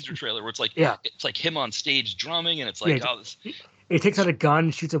in the teaser trailer where it's like, Yeah. it's like him on stage drumming, and it's like, Yeah, this. he takes out a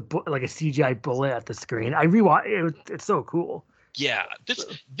gun, shoots like a CGI bullet at the screen. I rewatched it. It's so cool. Yeah,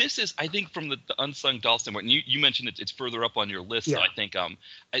 this is, I think, from the unsung Dolph standpoint. And you mentioned it's further up on your list, so Yeah. I think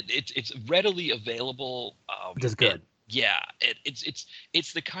it's readily available. Which is good.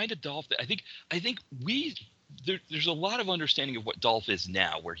 It's the kind of Dolph that I think there's a lot of understanding of what Dolph is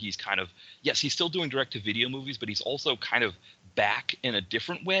now, where he's kind of, yes, he's still doing direct-to-video movies, but he's also kind of back in a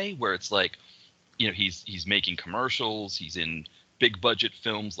different way, where it's like, he's making commercials, he's in big budget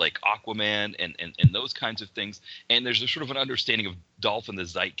films like Aquaman and those kinds of things, and there's a sort of an understanding of Dolph in the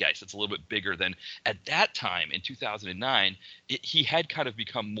zeitgeist that's a little bit bigger than at that time in 2009. He had kind of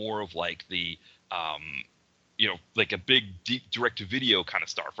become more of like the like a big deep direct-to-video kind of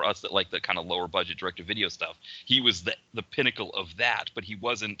star for us that like the kind of lower budget direct-to-video stuff. He was the pinnacle of that, but he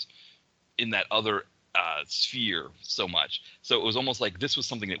wasn't in that other sphere so much. So it was almost like this was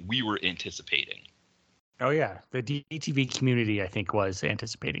something that we were anticipating. Oh yeah, the DTV community I think was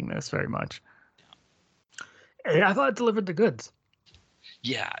anticipating this very much. And I thought it delivered the goods.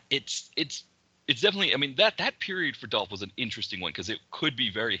 Yeah, it's definitely. I mean, that period for Dolph was an interesting one because it could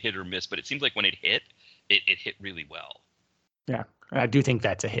be very hit or miss, but it seems like when it hit, it hit really well. Yeah, I do think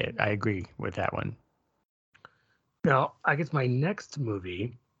that's a hit. I agree with that one. Now, I guess my next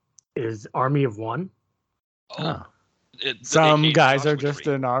movie is Army of One. Oh. AKA Some the guys are Joshua just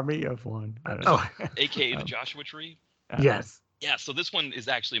Tree. an army of one. I don't know. Oh, AKA the Joshua Tree. yes. Yeah, so this one is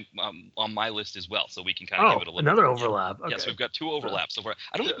actually on my list as well, so we can kind of Oh, give it a look. another overlap. Okay. Yes, we've got two overlaps so far.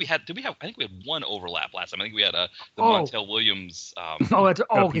 I don't think we had. Did we have? I think we had one overlap last time. I think we had the Oh. Montel Williams.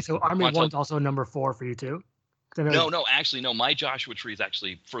 Okay. So Army of Montel- One's also number 4 for you too. 'Cause I know- No, actually, no. My Joshua Tree is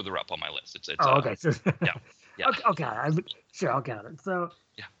actually further up on my list. It's Oh, okay. So, yeah. Okay. Sure, I'll count it. So.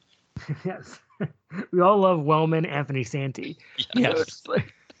 Yeah. Yes. We all love Wellman Anthony Santi. Yes. So it's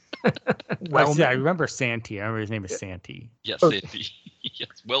like- I remember Santi. I remember his name is Santi. Yes, Oh. yes,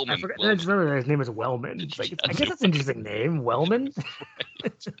 Wellman. I forgot. I just remember that his name is Wellman. It's like, I guess that's an interesting name, Wellman.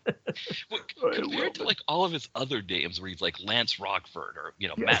 Well, compared to like all of his other names, where he's like Lance Rockford or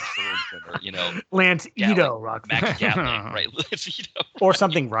Matt Sorensen or Lance Yeah, Ito Rockford. Max Gatling, right? Lance Ito, Or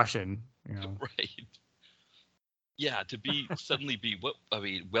something Russian. right? Yeah, to suddenly be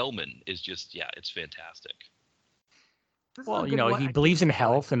Wellman is just it's fantastic. This is a Well, good one. he believes in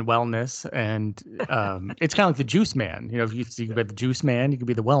health and wellness, and it's kind of like the Juice Man. If you could be the Juice Man, you could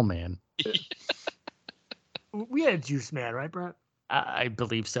be the Well Man. We had a Juice Man, right, Brett? I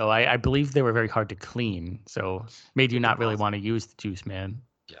believe so. I believe they were very hard to clean, so made you not really want to use the Juice Man.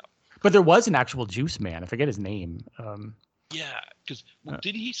 Yeah. But there was an actual Juice Man. I forget his name. Yeah, because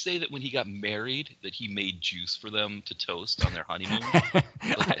didn't he say that when he got married that he made juice for them to toast on their honeymoon?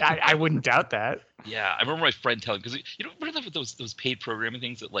 I wouldn't doubt that. Yeah, I remember my friend telling because remember those paid programming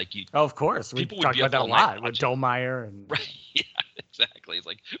things that like you. Oh, of course. We People would talked be about up that a all night lot with watching. Domeyer and Right. Yeah, exactly. It's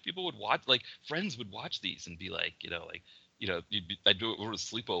like people would watch, like friends would watch these and be like, I'd do it over a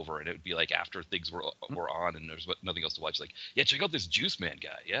sleepover, and it would be like after things were on and there's nothing else to watch. Like, yeah, check out this Juice Man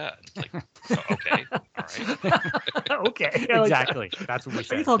guy. Yeah, and it's like, oh, okay, all right, okay, Exactly. That's what we I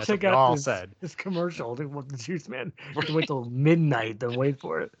said. guess I'll That's check what we out all this, said. this commercial. The Juice Man. You have to wait till midnight to wait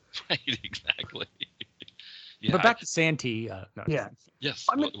for it. right, exactly. Yeah, But back to Santee. No, Yeah. yes,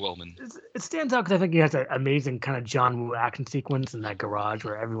 I mean, Wellman. It stands out because I think he has an amazing kind of John Woo action sequence in that garage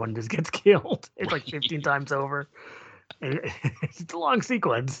where everyone just gets killed. It's like 15 times over. And it's a long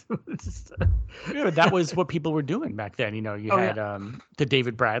sequence. It's just, Yeah, but that was what people were doing back then. You Oh, had the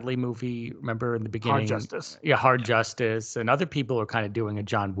David Bradley movie. Remember in the beginning? Hard Justice. Yeah, Hard Justice, and other people were kind of doing a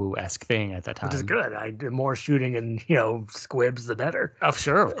John Woo-esque thing at that time. Which is good. The more shooting and squibs, the better. Oh,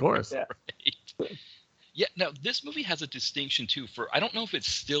 sure, of course. Yeah. Right. Yeah, now this movie has a distinction too. I don't know if it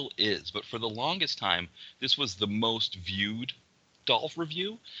still is, but for the longest time, this was the most viewed Dolph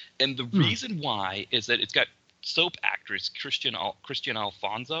review, and the reason why is that it's got soap actress Christian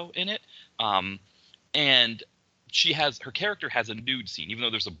Alfonso in it, and her character has a nude scene, even though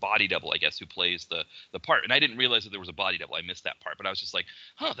there's a body double, I guess, who plays the part. And I didn't realize that there was a body double. I missed that part, but I was just like,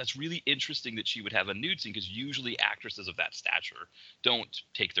 that's really interesting that she would have a nude scene, because usually actresses of that stature don't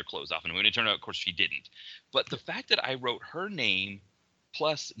take their clothes off. And when it turned out, of course, she didn't. But the fact that I wrote her name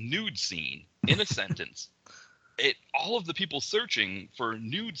plus nude scene in a sentence, all of the people searching for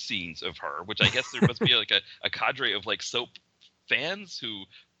nude scenes of her, which I guess there must be like a cadre of like soap fans who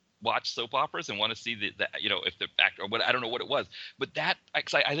watch soap operas and want to see the if the actor or what, I don't know what it was, but that,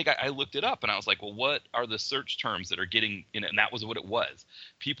 cause I think I looked it up and I was like, well, what are the search terms that are getting in it? And that was what it was.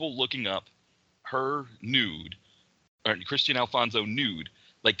 People looking up her nude or Christian Alfonso nude,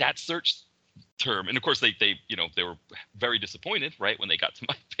 like that search term. And of course they were very disappointed, right, when they got to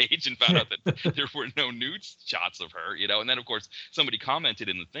my page and found out that there were no nude shots of her, and then of course somebody commented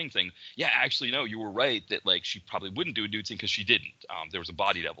in the thing saying, yeah, actually, no, you were right, that like she probably wouldn't do a nude scene because she didn't. There was a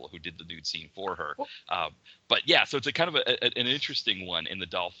body double who did the nude scene for her. But yeah, so it's a kind of an interesting one in the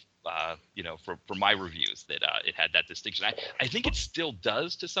Dolph, for my reviews, that it had that distinction. I think it still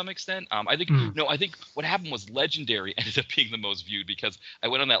does to some extent. I think what happened was Legendary ended up being the most viewed because I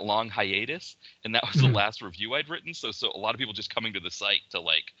went on that long hiatus, and that was the last review I'd written. So a lot of people just coming to the site to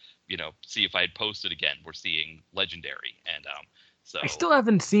see if I had posted again were seeing Legendary, and so I still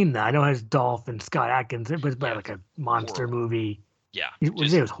haven't seen that. I know it has Dolph and Scott Adkins. It was like a monster movie. Yeah. It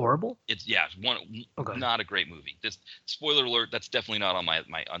was horrible? It's not a great movie. This, spoiler alert, that's definitely not on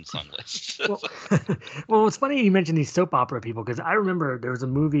my unsung list. Well, it's funny you mentioned these soap opera people, because I remember there was a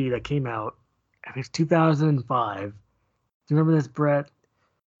movie that came out, I think it's 2005. Do you remember this, Brett?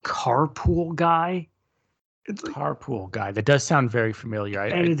 Carpool Guy? It's like, Carpool Guy. That does sound very familiar.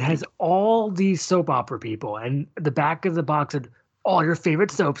 It has all these soap opera people, and the back of the box had all your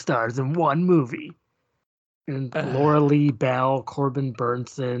favorite soap stars in one movie. And Laura Lee Bell, Corbin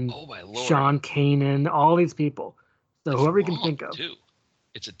Burnson, Sean Kanan, all these people. So whoever you can think of. Too.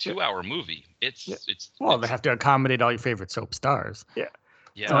 It's a 2-hour movie. They have to accommodate all your favorite soap stars. Yeah.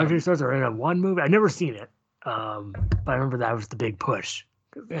 So all your favorite stars are in one movie. I've never seen it, but I remember that was the big push.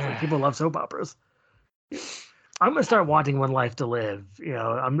 People love soap operas. I'm gonna start watching One Life to Live.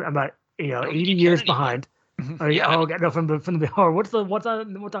 I'm about 80 years behind. What's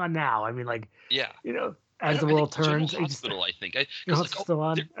on now? I mean, like, as the world turns, Hospital, I think.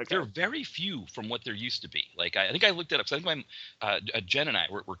 There are very few from what there used to be. Like, I think I looked it up. So I think Jen and I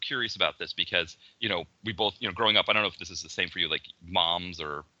were curious about this because, we both, growing up, I don't know if this is the same for you, like moms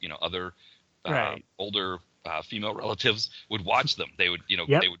or, other older female relatives would watch them. They would, they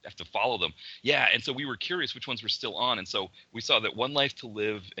would have to follow them. Yeah. And so we were curious which ones were still on. And so we saw that One Life to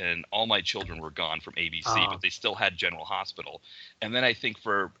Live and All My Children were gone from ABC, but they still had General Hospital. And then I think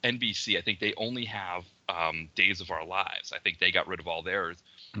for NBC, I think they only have Days of Our Lives. I think they got rid of all theirs.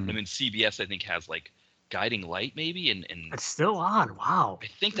 And then CBS, I think, has like Guiding Light maybe. And it's still on. Wow. I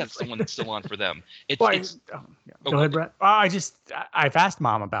think that's the one that's still on for them. Go ahead, Brett. I've asked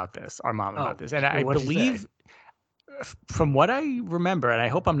Mom about this, and I believe, from what I remember, and I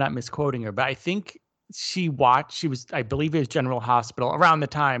hope I'm not misquoting her, but I think I believe it was General Hospital around the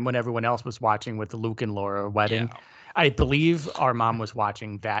time when everyone else was watching with the Luke and Laura wedding. Yeah. I believe our mom was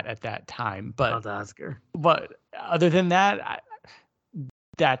watching that at that time, but I'll ask her. But other than that,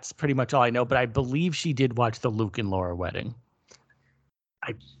 that's pretty much all I know. But I believe she did watch the Luke and Laura wedding.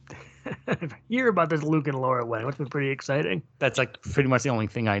 I hear about this Luke and Laura wedding, which was pretty exciting. That's like pretty much the only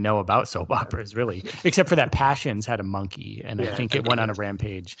thing I know about soap operas, really, except for that Passions had a monkey, and I think it went on a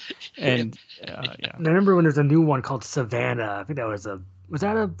rampage. And I remember when there's a new one called Savannah. I think was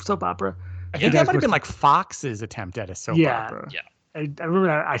that a soap opera? I think that might have been like Fox's attempt at a soap opera. Yeah. I remember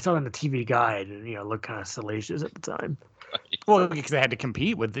I saw it on the TV guide, and it looked kind of salacious at the time. Well, because they had to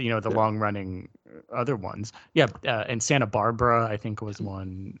compete with the long running other ones. Yeah, and Santa Barbara, I think, was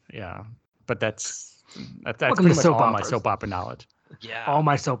one. Yeah, but that's Welcome pretty to much soap all my operas. soap opera knowledge. Yeah. All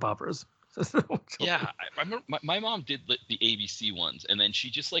my soap operas. Yeah, I remember my mom did the ABC ones, and then she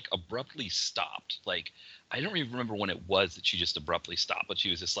just like abruptly stopped. Like, I don't even remember when it was that she just abruptly stopped, but she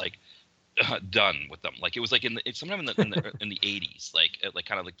was just like done with them. Like it was like sometime in the 80s, like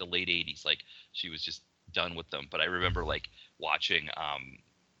kind of like the late 80s. Like she was just done with them. But I remember like watching,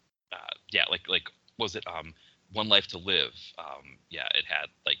 like was it One Life to Live? Yeah, it had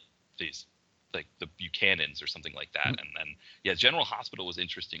like these. Like the Buchanans or something like that, and then General Hospital was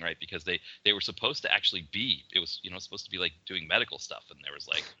interesting, right? Because they were supposed to actually be, it was supposed to be like doing medical stuff, and there was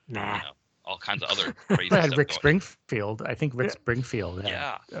like all kinds of other crazy They had stuff. Rick Springfield. I think Rick Springfield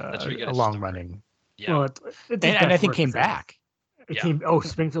had that's where you get a long running. Yeah, well, and I think came back.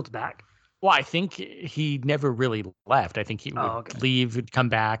 Springfield's back. Well, I think he never really left. I think he would leave, would come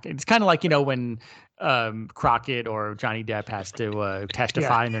back. It's kind of like when Crockett or Johnny Depp has to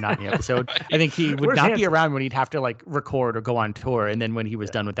testify and they're not in the episode. Right. I think he would not be around when he'd have to like record or go on tour, and then when he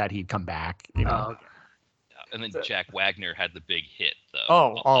was done with that, he'd come back. And then Jack Wagner had the big hit, though.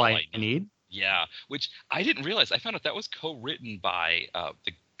 All I Need. Yeah, which I didn't realize. I found out that was co-written by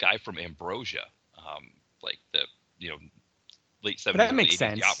the guy from Ambrosia, like the late 70s, that makes 80s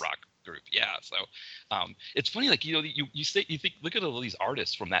sense. yacht rock group. Yeah, so it's funny, like you think, look at all these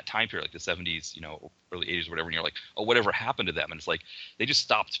artists from that time period, like the 70s, early 80s or whatever, and you're like, oh, whatever happened to them? And it's like they just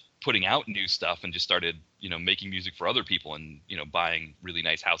stopped putting out new stuff and just started making music for other people and buying really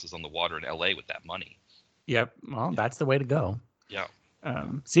nice houses on the water in LA with that money. Yep, well, that's the way to go. Yeah.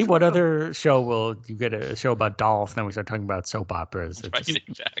 See, what other show will you get? A show about Dolph, then we start talking about soap operas. Right,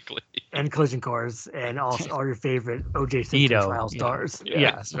 exactly. And collision course, and also all your favorite O.J. Simpson trial stars. Yeah.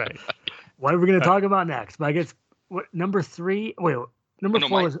 Yes, right. What are we going to talk about next? But I guess number 3. Wait, number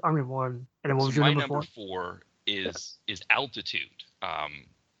 4 was Army of One, and then what was your number 4? My number 4 is Altitude.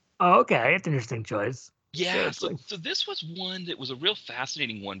 Okay, it's an interesting choice. Yeah. So this was one that was a real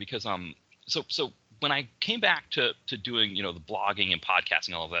fascinating one because so when I came back to doing, the blogging and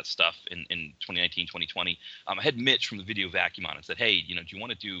podcasting, all of that stuff in 2019, 2020, I had Mitch from the Video Vacuum on and said, hey, do you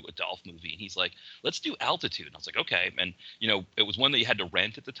want to do a Dolph movie? And he's like, let's do Altitude. And I was like, okay. And, it was one that you had to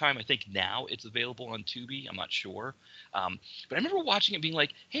rent at the time. I think now it's available on Tubi. I'm not sure. But I remember watching it being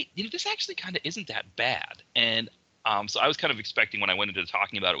like, hey, this actually kind of isn't that bad. And so I was kind of expecting when I went into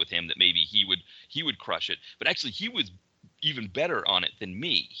talking about it with him that maybe he would crush it. But actually he was even better on it than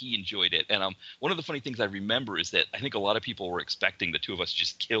me. He enjoyed it. And one of the funny things I remember is that I think a lot of people were expecting the two of us to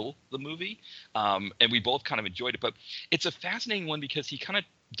just kill the movie. And we both kind of enjoyed it. But it's a fascinating one because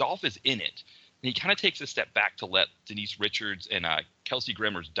Dolph is in it. And he kind of takes a step back to let Denise Richards and Kelsey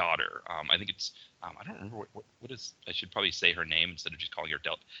Grammer's daughter, I think it's, I don't remember what is, I should probably say her name instead of just calling her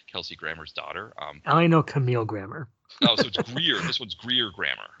Kelsey Grammer's daughter. I know Camille Grammer. Oh, so it's Greer. This one's Greer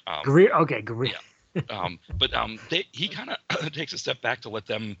Grammer. Greer, okay, Greer. Yeah. But he kind of takes a step back to let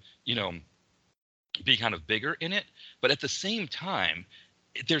them, be kind of bigger in it. But at the same time,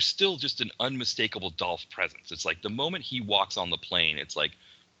 there's still just an unmistakable Dolph presence. It's like the moment he walks on the plane, it's like,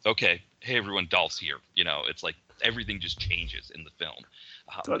 okay, hey everyone, Dolph's here. It's like everything just changes in the film.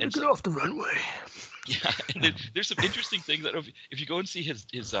 Time to get off the runway. Yeah, and there's some interesting things that if you go and see his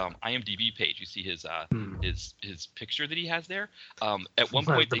IMDb page, you see his picture that he has there. At one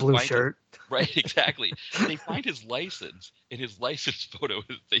point, the blue shirt. Right, exactly. They find his license, and his license photo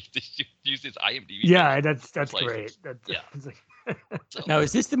they use his IMDb. Yeah, that's great. So, now,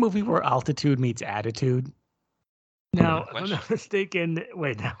 is this the movie where Altitude meets Attitude? No, if I'm not mistaken.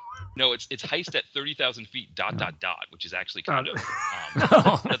 Wait, no. No, it's heist at 30,000 feet ... which is actually kind of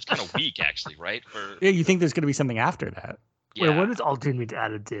that's kind of weak, actually, right? Yeah, you think there's going to be something after that? Yeah. Wait, what is Altitude meets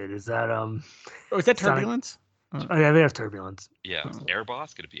Attitude? Is that Oh, is that Turbulence? Oh yeah, they have Turbulence. Yeah, Air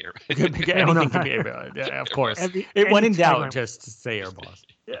Boss could it be Air? Anything could be Air. Yeah, of course. When in doubt, just say Air Boss.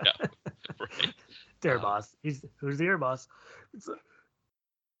 Yeah, right. Air Boss. Who's the Air Boss?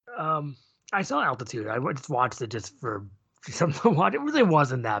 I saw Altitude. I just watched it just for something to watch. It really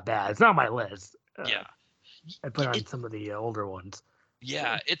wasn't that bad. It's not on my list. Yeah, I put on some of the older ones.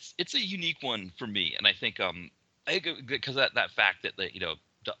 Yeah, it's a unique one for me, and I think because that fact that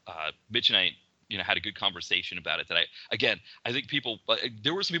Mitch and I had a good conversation about it. That I think people,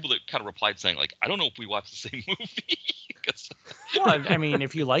 there were some people that kind of replied saying like, I don't know if we watched the same movie. Well, I mean,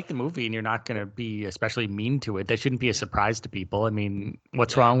 if you like the movie and you're not going to be especially mean to it, that shouldn't be a surprise to people. I mean,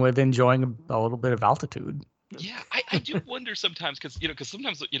 what's wrong with enjoying a little bit of Altitude? Yeah, I do wonder sometimes because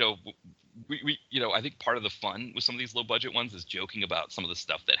sometimes we I think part of the fun with some of these low budget ones is joking about some of the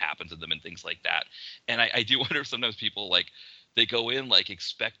stuff that happens in them and things like that. And I do wonder if sometimes people like they go in like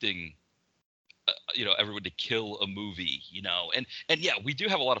expecting everyone to kill a movie, and yeah, we do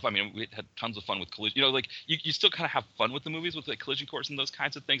have a lot of fun. I mean, we had tons of fun with Collision, like you still kind of have fun with the movies with like Collision Course and those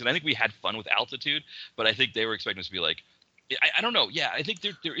kinds of things. And I think we had fun with Altitude, but I think they were expecting us to be like, I don't know. Yeah, I think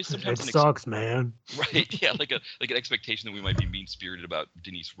there is sometimes it sucks, man. Right? Yeah, like an expectation that we might be mean spirited about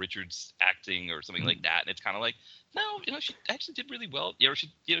Denise Richards acting or something like that, and it's kind of like, no, she actually did really well.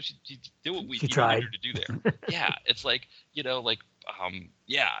 She did what we needed her to do there. Yeah, it's like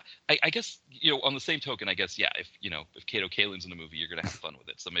yeah. I guess on the same token, I guess if Kato Kaelin's in the movie, you're gonna have fun with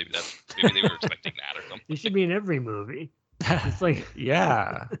it. So maybe they were expecting that or something. You should be in every movie. It's like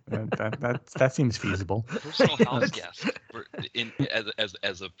yeah, that seems feasible. Personal house guest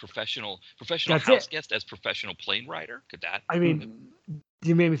as a professional house guest as professional plane rider. Could that? I mean,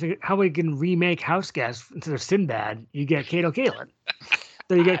 you made me think how we can remake House Guest instead of Sinbad. You get Kato Kaelin.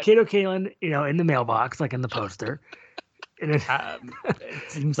 So you get Kato Kaelin, in the mailbox, like in the poster. And it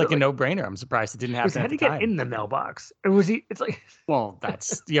seems like a no-brainer. I'm surprised it didn't happen. How did he get in the mailbox? Or was he? It's like, well,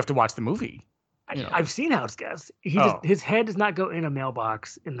 you have to watch the movie. I've seen House Guest. His head does not go in a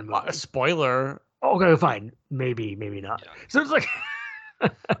mailbox in the movie. Spoiler. Oh, okay, fine. Maybe not. Yeah. So it's like. All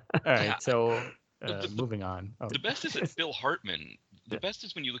right. So moving on. The best is that Phil Hartman. The best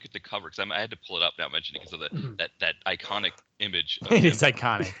is when you look at the cover, because I had to pull it up now, mentioning because of that iconic image. It is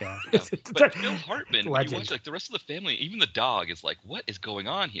iconic, yeah. But Phil Hartman, you watch like the rest of the family, even the dog is like, "What is going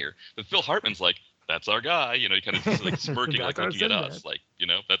on here?" But Phil Hartman's like, "That's our guy," he kind of just like smirking, like looking at us, like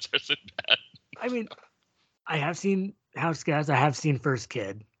that's our Sinbad. I mean, I have seen House Guest. I have seen First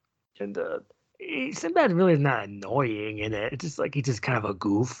Kid, and Sinbad really is not annoying in it. It's just like he's just kind of a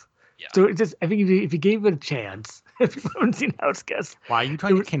goof. Yeah. So it's just, I think if you gave it a chance, if you haven't seen House Guest, why are you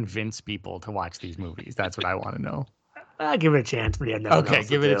trying to convince people to watch these movies? That's what I want to know. I'll give it a chance, but yeah, no. Okay,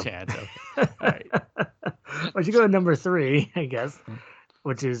 give it a chance. Okay. All right. Well, you go to number 3, I guess,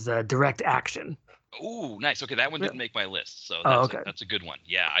 which is Direct Action. Oh, nice. Okay, that one didn't make my list, so that's a good one.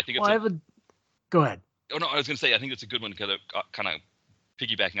 Yeah, I think it's. Go ahead. Oh no, I was going to say I think it's a good one because kind of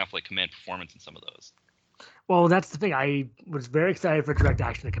piggybacking off like Command Performance and some of those. Well, that's the thing. I was very excited for Direct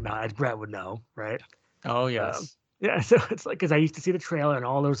Action to come out, as Brett would know, right? Oh yes. Yeah, so it's like because I used to see the trailer and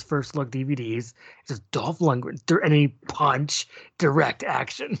all those first look DVDs. It's just Dolph Lundgren and he punch Direct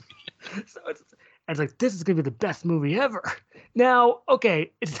Action. So it's like this is gonna be the best movie ever. Now,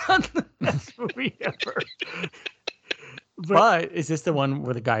 okay, it's not the best movie ever. But is this the one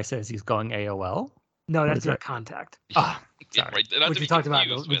where the guy says he's going AOL? No, that's Direct Contact. Sorry. Yeah, right. Which we talked about.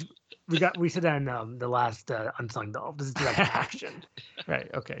 We said that in the last Unsung Doll. This is Direct Action. Right.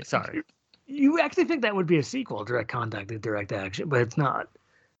 Okay. Sorry. You actually think that would be a sequel, Direct Contact to Direct Action, but it's not.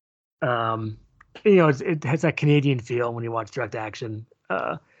 It has that Canadian feel when you watch Direct Action.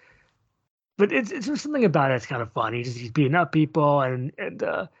 But it's just something about it. It's kind of fun. He's beating up people, and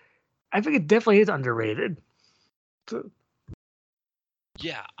I think it definitely is underrated. So,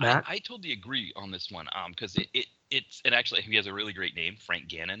 yeah, I totally agree on this one. Because it's actually he has a really great name, Frank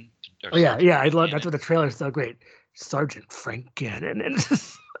Gannon. Yeah, I love that's what the trailer is so great, Sergeant Frank Gannon, and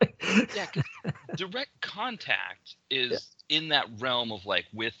yeah, Direct Contact is in that realm of like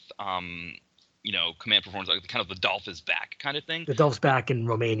with Command Performance, like kind of the Dolph is back kind of thing. The Dolph's back in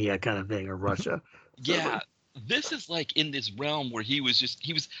Romania kind of thing, or Russia. Yeah. This is like in this realm where he was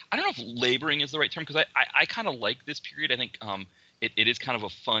I don't know if laboring is the right term because I kind of like this period. I think it is kind of a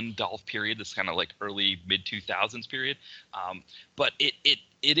fun Dolph period, this kind of like early mid 2000s period. But it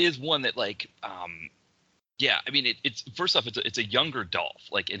is one that like yeah, I mean it's first off it's a younger Dolph,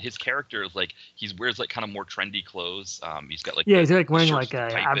 like, and his character is like he wears like kind of more trendy clothes. He's got like he's like wearing like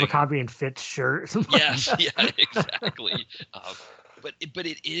a Abercrombie and Fitch shirt. Yes, yeah, exactly. But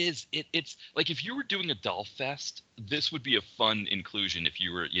it's like if you were doing a Dolph Fest, this would be a fun inclusion if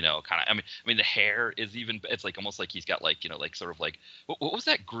you were kind of I mean the hair is it's like almost like he's got like like sort of like what was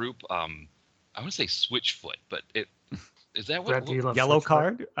that group I want to say Switchfoot, but it is that what Yellow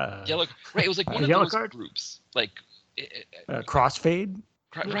Card Yellow right, it was like one of those groups like Crossfade.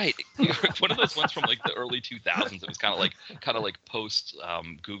 Right, one of those ones from like the early 2000s. It was kind of like post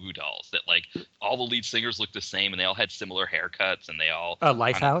Goo Goo Dolls that like all the lead singers looked the same and they all had similar haircuts and they all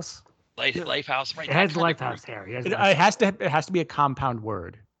Lifehouse. Lifehouse, right? It has Lifehouse hair. It has to be a compound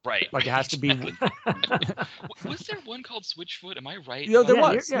word. Right. Like it has to be. Was there one called Switchfoot? Am I right? There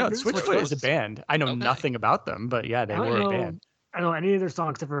was. Switchfoot is a band. I know nothing about them, but yeah, they were a band. I don't know any of their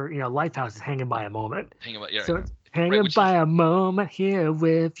songs except for Lifehouse is Hanging by a Moment. Yeah. So it's Hanging by a moment here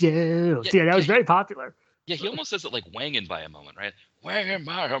with you. Yeah, that was very popular. Yeah, he almost says it like wanging by a moment, right? Wanging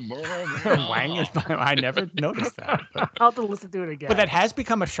by a moment. Wang is. I never noticed that. But, I'll have to listen to it again. but that has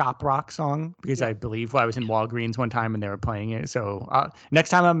become a shop rock song because I believe I was in Walgreens one time and they were playing it. So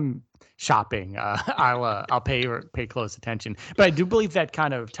next time I'm shopping, I'll pay close attention. But I do believe that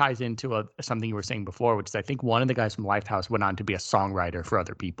kind of ties into something you were saying before, which is I think one of the guys from Lifehouse went on to be a songwriter for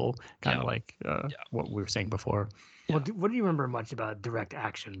other people, kind of like what we were saying before. Well, what do you remember much about Direct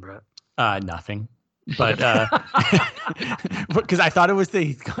Action, Brett? Nothing. But because I thought it was the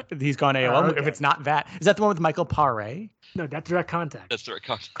He's Gone AOL. Okay. If it's not that, is that the one with Michael Paré? No, that's Direct Contact. That's Direct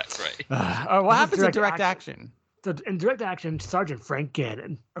Contact, right? What happens in Direct Direct Action? So in Direct Action, Sergeant Frank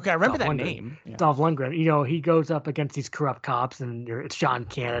Gannon, Okay, I remember Dolph that Lundgren. name. Yeah. Dolph Lundgren, he goes up against these corrupt cops, and it's Sean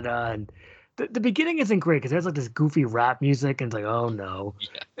Canada, and the beginning isn't great because there's like this goofy rap music, and it's like, oh no,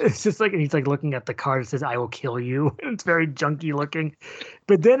 it's just like, and he's like looking at the card that says "I will kill you," and it's very junky looking,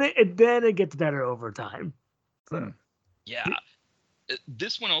 but then it gets better over time. So. Yeah,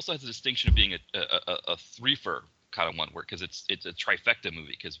 this one also has the distinction of being a threefer kind of one, where because it's a trifecta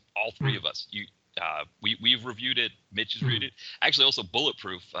movie because all three of us we've reviewed it. Mitch has reviewed it. Actually, also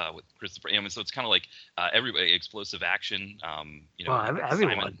Bulletproof with Christopher Ammon. So it's kind of like everybody, Explosive Action. Everyone.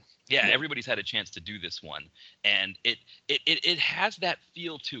 Simon. Yeah, everybody's had a chance to do this one, and it has that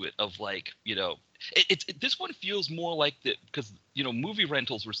feel to it of like this one feels more like because movie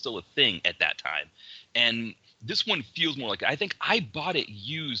rentals were still a thing at that time, and this one feels more like I think I bought it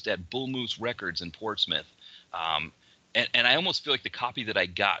used at Bull Moose Records in Portsmouth. And I almost feel like the copy that I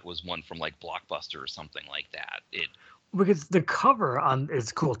got was one from like Blockbuster or something like that. Because the cover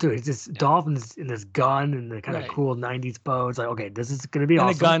is cool too. It's just Dolphins in this gun and the kind of cool '90s pose. Like, okay, this is gonna be awesome.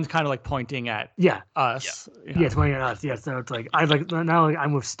 And the gun's kind of like pointing at us. Yeah, it's pointing at us. Yeah, so it's like I like not only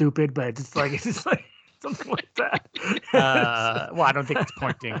I'm with stupid, but it's like something like that. Well, I don't think it's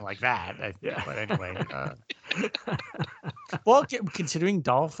pointing like that. But anyway. Well, considering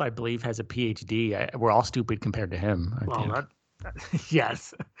Dolph, I believe, has a PhD, we're all stupid compared to him.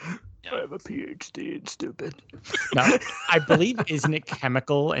 Yes. Yeah. I have a PhD in stupid. Now, I believe, isn't it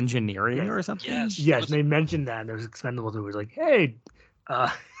chemical engineering or something? Yes. They mentioned that. There's Expendables who was like, hey,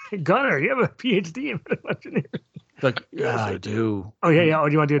 Gunner, you have a PhD in engineering. Like, yeah, I do. Oh, yeah. Oh,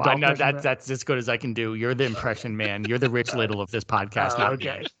 do you want to do a Dolph no, impression? that's as good as I can do. You're the impression man. You're the Rich Little of this podcast.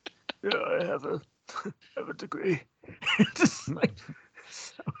 Okay. Yeah, I have a degree. Just like,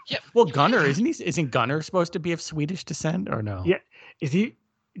 so. Yeah. Well, Gunner, isn't Gunner supposed to be of Swedish descent or no? Yeah. Is he?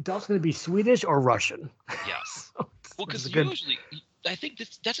 Dolph's going to be Swedish or Russian? Yes. So Well, because usually, I think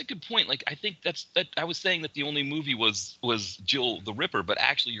that's a good point. Like, I think that I was saying that the only movie was Jill the Ripper, but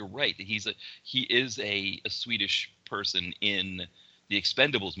actually, you're right. He is a Swedish person in the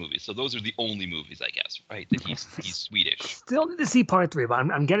Expendables movies. So those are the only movies, I guess, right? That he's Swedish. Still need to see part 3, but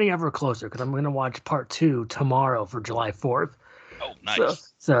I'm getting ever closer because I'm going to watch part 2 tomorrow for July 4th. Oh,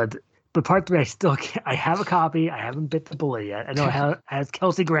 nice. But part 3, I have a copy. I haven't bit the bullet yet. I know it has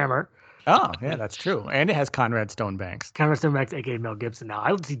Kelsey Grammer. Oh, yeah, that's true. And it has Conrad Stonebanks. Conrad Stonebanks, aka Mel Gibson. Now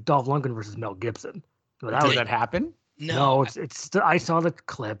I would see Dolph Lundgren versus Mel Gibson. Did that happen? No, it's I saw the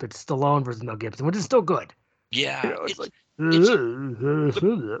clip. It's Stallone versus Mel Gibson, which is still good. Yeah.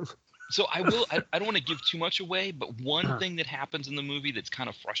 So I don't want to give too much away, but one thing that happens in the movie that's kind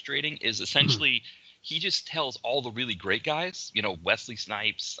of frustrating is essentially he just tells all the really great guys, Wesley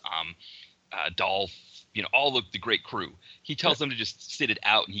Snipes, Dolph, all of the great crew. He tells them to just sit it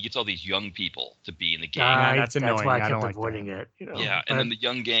out, and he gets all these young people to be in the gang. That's annoying. That's why I don't kept like avoiding that. it. Yeah, and then the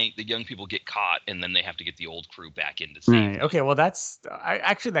young people get caught, and then they have to get the old crew back in to save them. Okay, well, that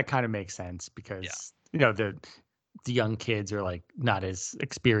kind of makes sense because the young kids are like not as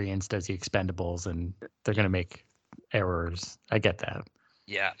experienced as the Expendables, and they're gonna make errors. I get that.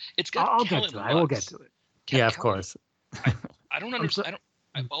 Yeah, it's got. I'll get to it. I will get to it. Yeah, of course. I don't understand.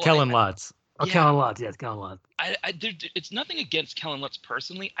 Kellen Lutz. Oh, yeah. Kellen Lutz. Yes, Kellen Lutz. It's nothing against Kellen Lutz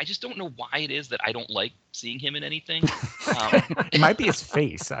personally. I just don't know why it is that I don't like seeing him in anything. It might be his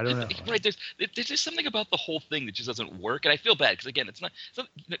face. I don't know. Right. There's just something about the whole thing that just doesn't work, and I feel bad because again, it's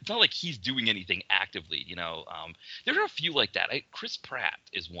not like he's doing anything actively. There are a few like that. Chris Pratt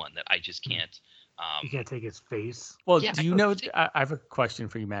is one that I just can't. You can't take his face. Well, do you know? I have a question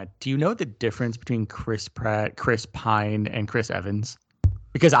for you, Matt. Do you know the difference between Chris Pratt, Chris Pine, and Chris Evans?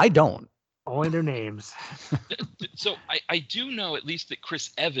 Because I don't. Only their names. So I do know at least that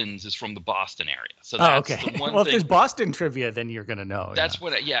Chris Evans is from the Boston area. So that's the one well, thing. If there's Boston trivia, then you're gonna know. That's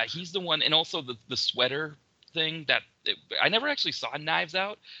he's the one, and also the sweater thing I never actually saw Knives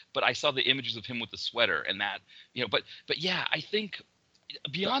Out, but I saw the images of him with the sweater, and that but yeah, I think.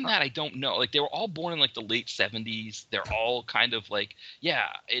 Beyond that, I don't know. Like they were all born in like the late 70s. They're all kind of like,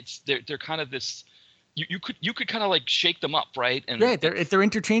 they're kind of this you could kind of like shake them up, right? And Yeah, they're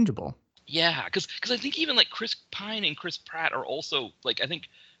interchangeable. yeah, because I think even like Chris Pine and Chris Pratt are also like, I think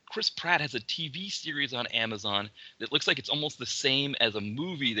Chris Pratt has a TV series on Amazon that looks like it's almost the same as a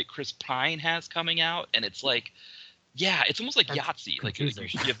movie that Chris Pine has coming out, and it's like, yeah, it's almost like That's Yahtzee. Like confusing.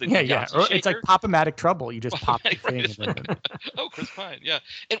 you have the Yeah. Yahtzee Or shaker. it's like Pop-O-Matic Trouble. You just pop the Right, thing. it's And then, oh, Chris Pine, yeah.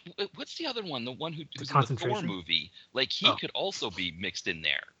 And what's the other one? The one who's in the Thor Concentration? movie? Like he could also be mixed in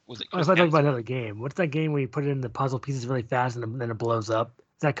there. Was it Oh, Chris if I talk about Hemsworth? another game, what's that game where you put it in the puzzle pieces really fast and then it blows up?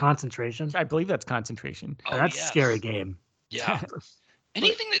 Is that Concentration? I believe that's Concentration. Oh, That's yes. a scary game. Yeah.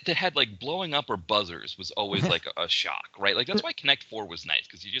 Anything that had like blowing up or buzzers was always like a shock, right? Like that's why Connect 4 was nice,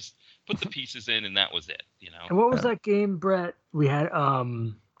 because you just put the pieces in and that was it, you know? And what was that game, Brett? We had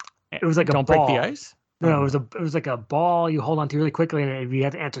it was like a Don't ball. break the ice. No, it was like a ball you hold on to really quickly, and if you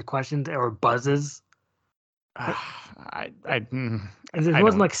had to answer questions or buzzes. I And it I wasn't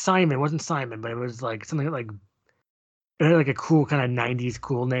don't- like Simon. It wasn't Simon, but it was like something like it had like a cool kind of '90s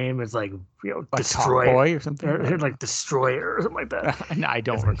cool name. It's like like Destroyer, Talk Boy or something. or it had like Destroyer or something like that. No, I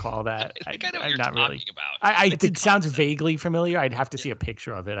don't recall that. I think I know what I'm you're not talking really. about. It sounds vaguely familiar. I'd have to see a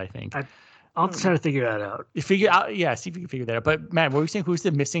picture of it, I think. I'll try to figure that out. You figure out, yeah, see if you can figure that out. But man, what were you saying? Who's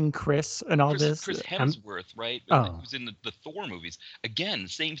the missing Chris and all this? Chris Hemsworth, right? Oh. Who's in the Thor movies. Again,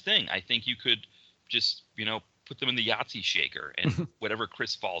 same thing. I think you could just, put them in the Yahtzee shaker, and whatever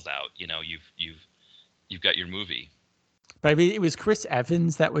Chris falls out, you've got your movie. But I mean, it was Chris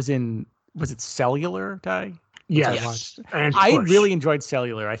Evans that was in. Was it Cellular, Ty? Yes. Yes. watched. And I Push. really enjoyed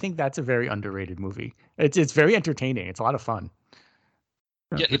Cellular. I think that's a very underrated movie. It's very entertaining. It's a lot of fun.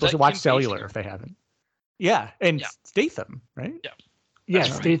 Yeah, People is should that watch Kim Cellular Basinger? if they haven't. Yeah, and Yeah. Statham, right? Yeah. Yes,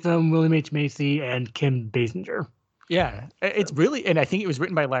 That's right. Statham, William H. Macy, and Kim Basinger. Yeah, it's really, and I think it was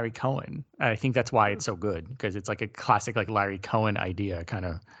written by Larry Cohen. I think that's why it's so good, because it's like a classic, like Larry Cohen idea, kind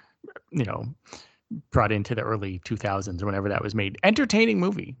of, brought into the early 2000s or whenever that was made. Entertaining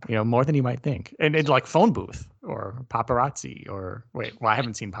movie, more than you might think. And it's like Phone Booth or Paparazzi or I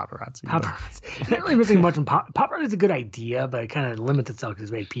haven't seen Paparazzi. but- Paparazzi. Not really missing much from Paparazzi is a good idea, but it kind of limits itself because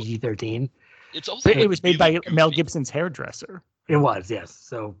it's made PG-13. It's also But it was made by really Mel goofy. Gibson's hairdresser. It was, yes.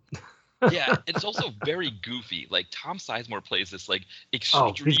 So Yeah, it's also very goofy. Like Tom Sizemore plays this like Oh,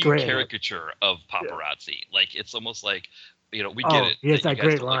 extreme he's great at it. caricature of paparazzi. Like it's almost like, we get Oh, it. he has that you that guys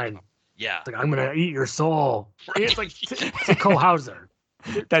great don't like line. pap- Yeah. it's like, I'm gonna eat your soul. Right. It's like it's a Cole Hauser.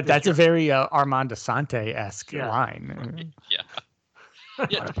 That's a very Armand Asante-esque Yeah. line. Yeah.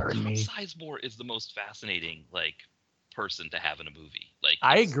 Yeah, Pardon Tom me. Sizemore is the most fascinating person to have in a movie. Like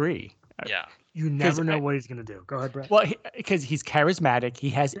I it's- agree. Yeah. You never know I- what he's gonna do. Go ahead, Brett. Well, because he's charismatic, he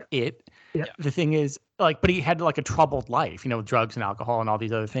has it. Yeah. The thing is, but he had like a troubled life, drugs and alcohol and all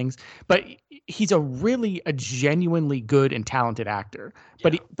these other things. But he's a genuinely good and talented actor.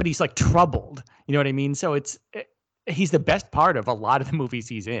 But Yeah. but he's like troubled. You know what I mean? So he's the best part of a lot of the movies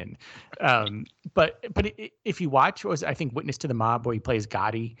he's in. But if you watch, I think Witness to the Mob, where he plays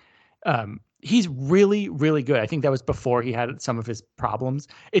Gotti. He's really, really good. I think that was before he had some of his problems.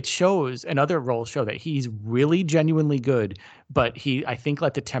 It shows, and other roles show, that he's really genuinely good, but I think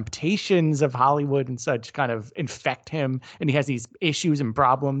let the temptations of Hollywood and such kind of infect him, and he has these issues and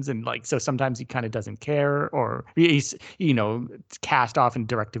problems, and so sometimes he kind of doesn't care, or he's, cast off in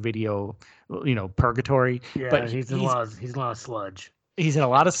direct-to-video, purgatory. Yeah, but he's in a lot of sludge. He's in a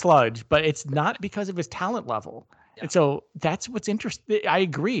lot of sludge, but it's not because of his talent level. Yeah. And so that's what's interesting. I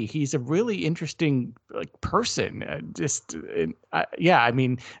agree. He's a really interesting person. I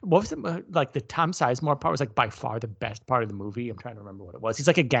mean, what was it, the Tom Sizemore part was by far the best part of the movie. I'm trying to remember what it was. He's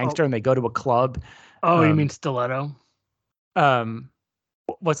like a gangster and they go to a club. Oh, you Um, mean Stiletto?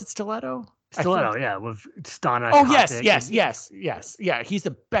 Was it Stiletto? I Stiletto, think- yeah, with Stana. Oh, yes. Yeah, he's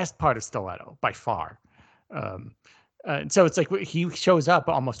the best part of Stiletto by far. So it's like he shows up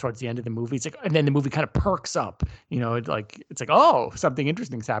almost towards the end of the movie. It's and then the movie kind of perks up. It's like oh, something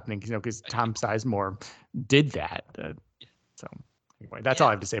interesting's happening. Because Tom Sizemore did that. So anyway, that's all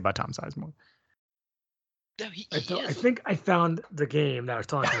I have to say about Tom Sizemore. No, he I is. think I found the game that I was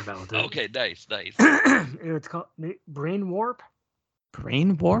talking about. Okay, nice. It's called Brain Warp.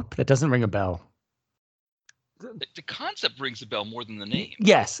 Brain warp? That doesn't ring a bell. The concept rings a bell more than the name.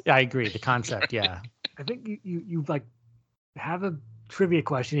 Yes, I agree. The concept, yeah. I think you have a trivia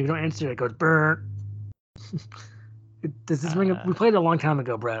question. If you don't answer it, it goes burn. Does this ring? We played it a long time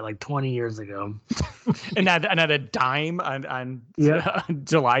ago, Brett, like 20 years ago. And at a dime on Yeah.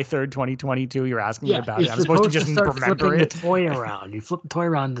 July 3rd, 2022, you're asking me about it. You're I'm supposed to just start remember flipping it. the toy around. You flip the toy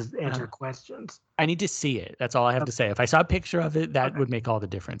around to answer questions. I need to see it. That's all I have to say. If I saw a picture of it, that would make all the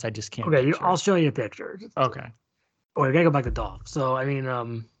difference. I just can't. Okay, picture I'll it. show you a picture. Okay. Oh, I gotta go back to Dolph. So I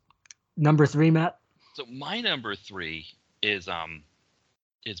mean, number 3, Matt. So my number 3 is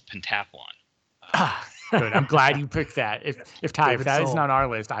pentathlon. Good. I'm glad you picked that. If Ty, if David that isn't Soul. on our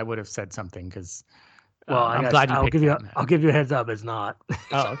list, I would have said something because Well, I'm glad you I'll picked give you that, Matt. I'll give you a heads up. It's not.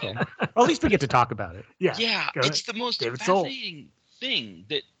 Oh, okay. Well, at least we get to talk about it. Yeah. Yeah, go it's ahead. the most David Soul. fascinating thing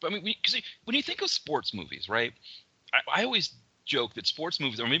that I mean, because when you think of sports movies, right? I always joke that sports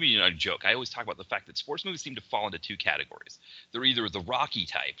movies, or maybe not a joke, I always talk about the fact that sports movies seem to fall into 2 categories. They're either the Rocky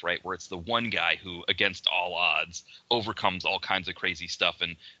type, right, where it's the one guy who, against all odds, overcomes all kinds of crazy stuff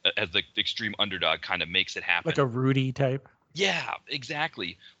and as the extreme underdog kind of makes it happen. Like a Rudy type. Yeah,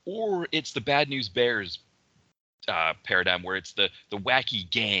 exactly. Or it's the Bad News Bears paradigm where it's the wacky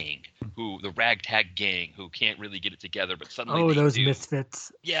gang, the ragtag gang who can't really get it together, but suddenly they those do.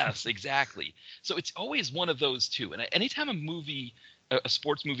 misfits. Yes, exactly. So it's always one of those two. And anytime a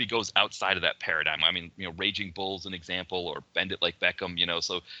sports movie goes outside of that paradigm, I mean, Raging Bull's an example, or Bend It Like Beckham,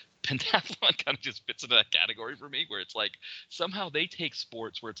 so pentathlon kind of just fits into that category for me, where it's like somehow they take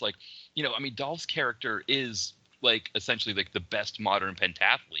sports where it's like, I mean, Dolph's character is like essentially like the best modern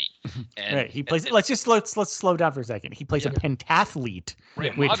pentathlete. And right. He plays. Let's slow down for a second. He plays a pentathlete,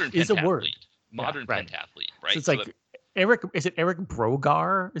 right, which modern is pentathlete, a word. modern right. pentathlete, right? So it's like Eric. Is it Eric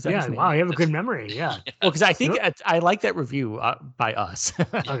Brogar? Is that his name? Wow, you have a good memory. Yeah. Well, because I think I like that review by us.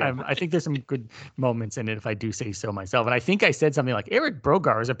 Okay. I think there's some good moments in it, if I do say so myself. And I think I said something like Eric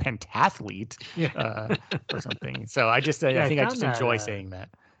Brogar is a pentathlete or something. So I think I just enjoy saying that.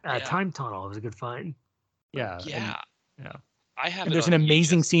 Time Tunnel was a good find. Yeah. Yeah. And, I have. And there's an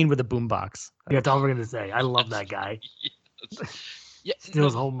amazing scene with a boombox. Yeah, that's all we're gonna say. I love that guy. Yeah.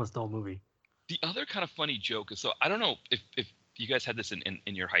 Steals almost the whole movie. The other kind of funny joke is, so I don't know if you guys had this in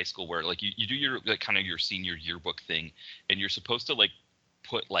your high school, where like you do your like kind of your senior yearbook thing, and you're supposed to like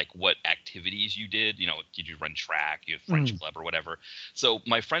put like what activities you did. Did you run track? You had French club or whatever. So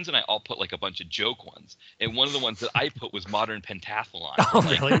my friends and I all put like a bunch of joke ones, and one of the ones that I put was modern pentathlon. Oh,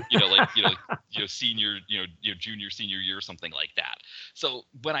 like, really? Senior, junior, senior year, or something like that. So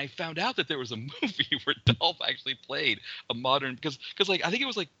when I found out that there was a movie where Dolph actually played a modern, because like I think it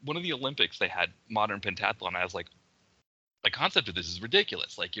was like one of the Olympics they had modern pentathlon. I was like, the concept of this is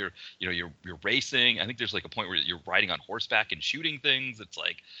ridiculous. Like you're racing. I think there's like a point where you're riding on horseback and shooting things. It's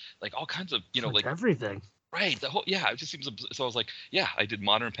like all kinds of like everything. Right. The whole It just seems. So I was like, yeah, I did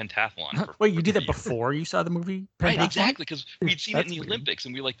modern pentathlon. Wait, you did that before you saw the movie? Right. Exactly. Because we'd seen it in the weird. Olympics,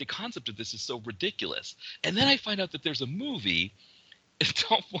 and we were like, the concept of this is so ridiculous. And then I find out that there's a movie, and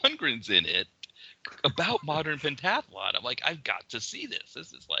Dolph Lundgren's in it, about modern pentathlon. I'm like, I've got to see this.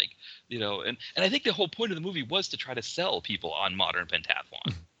 This is like, and I think the whole point of the movie was to try to sell people on modern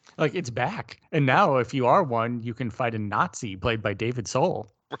pentathlon. Like, it's back. And now if you are one, you can fight a Nazi played by David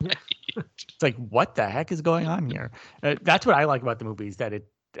Soul. Right. It's like, what the heck is going on here? That's what I like about the movie, is that it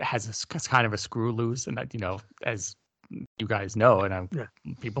has kind of a screw loose, and that, as you guys know, and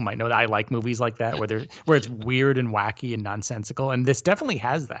people might know that I like movies like that where it's weird and wacky and nonsensical, and this definitely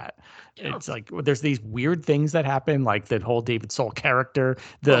has that. Yeah. It's like there's these weird things that happen, like the whole David Soul character,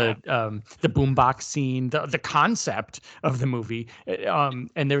 the boombox scene, the concept of the movie,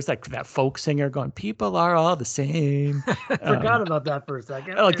 and there's like that folk singer going, "People are all the same." Forgot about that for a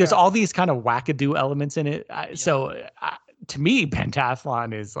second. Like there's all these kind of wackadoo elements in it. To me,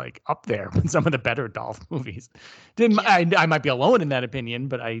 pentathlon is like up there with some of the better Dolph movies. I might be alone in that opinion,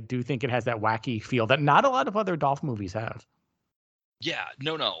 but I do think it has that wacky feel that not a lot of other Dolph movies have. Yeah,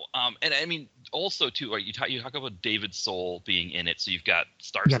 no. And I mean, also too, right, you talk about David Soul being in it, so you've got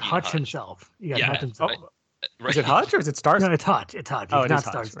Starsky. You got Hutch himself. Hutch himself. Right. Is it Hutch or is it Starsky? No, it's Hutch. It's Hutch. Oh, it's not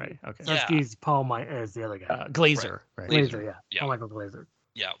Starsky. Right. Okay. Starsky's Paul is the other guy. Glazer. Right. Glazer, yeah. Paul Michael Glazer.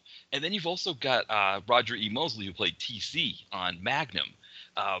 Yeah, and then you've also got Roger E. Mosley, who played TC on Magnum.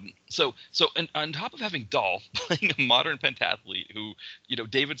 So and on top of having Dolph playing a modern pentathlete, who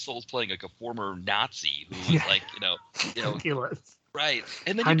David Soul's playing like a former Nazi who was like right,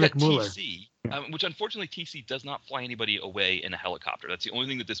 and then you've got TC, which unfortunately TC does not fly anybody away in a helicopter. That's the only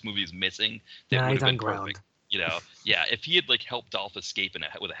thing that this movie is missing. That would have been perfect. If he had like helped Dolph escape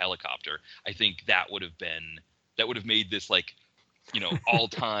with a helicopter, I think that would have made this like all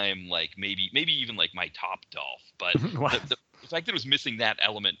time, like maybe even like my top Dolph. But the fact that it was missing that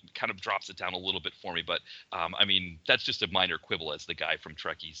element kind of drops it down a little bit for me. But I mean, that's just a minor quibble, as the guy from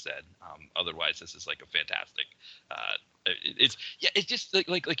Trekkie said. Otherwise, this is like a fantastic. It's just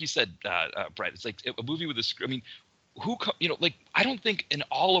like you said, Brett. It's like a movie with a script. I mean, I don't think in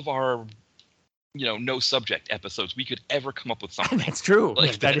all of our no subject episodes we could ever come up with something. That's true.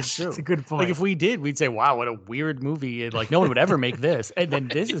 Like, That is true. It's a good point. Like if we did, we'd say, "Wow, what a weird movie!" And like no one would ever make this. And then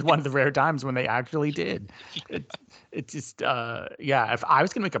this is one of the rare times when they actually did. It's just, yeah. If I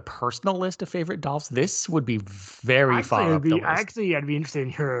was gonna make a personal list of favorite dolphs, this would be very far up the list. Actually, I'd be interested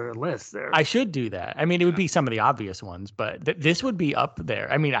in your list there. I should do that. I mean, it would be some of the obvious ones, but this would be up there.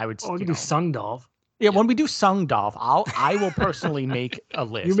 I mean, I would. Oh, you do Sung Dolph. Yeah, when we do Sung Dolph, I will personally make a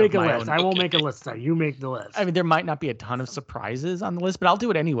list. You make a my list. own. I won't make a list. You make the list. I mean, there might not be a ton of surprises on the list, but I'll do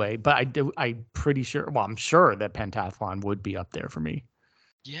it anyway. But I'm pretty sure. Well, I'm sure that Pentathlon would be up there for me.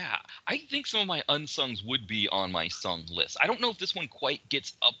 Yeah, I think some of my unsungs would be on my sung list. I don't know if this one quite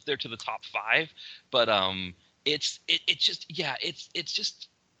gets up there to the top 5, but it's just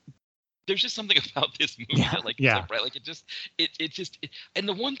there's just something about this movie that like yeah. up, right? Like and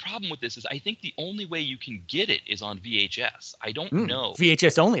the one problem with this is I think the only way you can get it is on VHS. I don't know.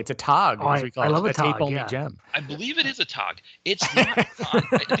 VHS only. It's a TOG. Oh, I love a tape TOG, only yeah. gem. I believe it is a TOG. It's not.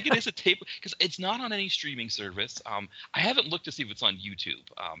 I think it is a tape because it's not on any streaming service. I haven't looked to see if it's on YouTube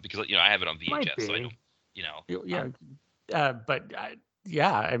because I have it on VHS, so I don't. Yeah.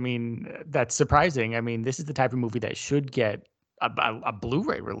 Yeah. I mean, that's surprising. I mean, this is the type of movie that should get a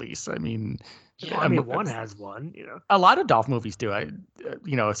Blu-ray release. I mean, one has one. A lot of Dolph movies do.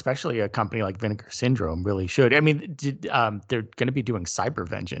 Especially a company like Vinegar Syndrome really should. I mean, they're going to be doing Cyber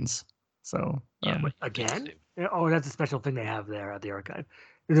Vengeance. So again, oh, that's a special thing they have there at the archive.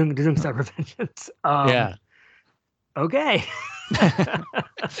 They're doing Cyber Vengeance. Yeah. Okay.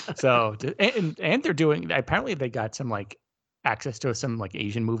 So and they're doing. Apparently, they got some like access to some like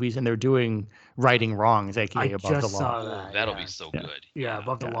Asian movies, and they're doing Righting Wrongs, aka Above the Law. Saw that. That'll be so good. Yeah,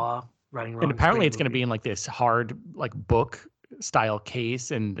 Above the Law, Righting Wrongs. And apparently, it's going to be in like this hard like book style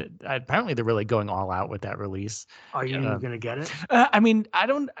case, and apparently they're really going all out with that release. Are you going to get it? I mean, I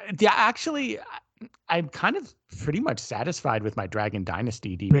don't. Yeah, actually, I'm kind of pretty much satisfied with my Dragon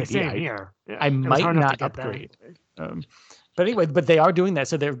Dynasty DVD. Same here. Yeah, I might not upgrade. But anyway, but they are doing that.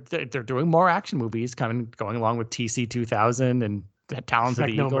 So they're doing more action movies, kind of going along with TC 2000 and Talons of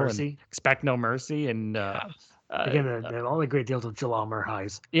the Eagle and Expect No Mercy, and again, all the great deals with Jalal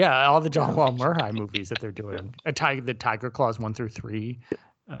Murhais. Yeah, all the Jalal Murhai movies that they're doing. The Tiger Claws 1 through 3.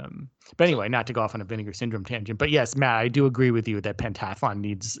 But anyway, not to go off on a Vinegar Syndrome tangent, but yes, Matt, I do agree with you that Pentathlon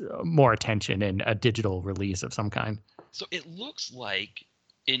needs more attention and a digital release of some kind. So it looks like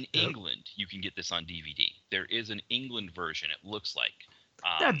in England you can get this on DVD. There is an England version. It looks like.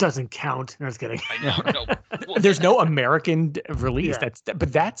 That doesn't count. I was kidding. I know. No. Well, there's no American release. Yeah.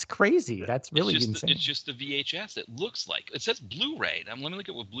 But that's crazy. That's really insane. It's just the VHS. It looks like it says Blu-ray. Let me look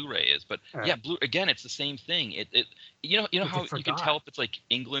at what Blu-ray is. But yeah, again, it's the same thing. It you know how you can tell if it's like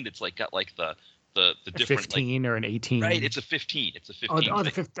England. It's like got like the different 15 or an 18. Right. It's a 15. It's a 15.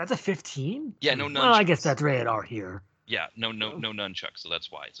 That's a 15. Yeah. No. Well, I guess that's rated R here. Yeah, no nunchucks, so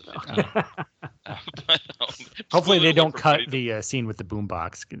that's why it's a 15. Hopefully they don't cut the scene with the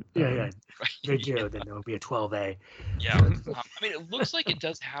boombox. Yeah. They do, then it would be a 12A. Yeah, I mean, it looks like it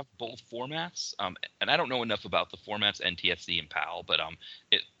does have both formats, and I don't know enough about the formats, NTSC and PAL, but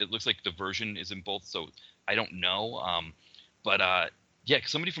it looks like the version is in both, so I don't know. Yeah,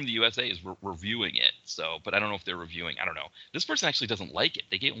 somebody from the USA is reviewing it. So, but I don't know if they're reviewing. I don't know. This person actually doesn't like it.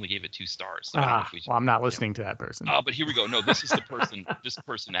 They only gave it 2 stars. So well, I'm not listening to that person. But here we go. No, this is the person. This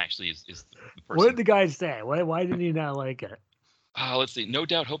person actually is the person. What did the guy say? Why did he not like it? Let's see. No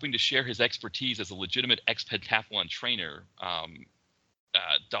doubt hoping to share his expertise as a legitimate ex-pentathlon trainer.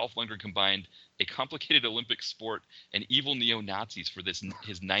 Dolph Lundgren combined a complicated Olympic sport and evil neo-Nazis for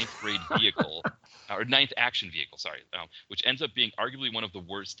his 9th grade vehicle, or 9th action vehicle, which ends up being arguably one of the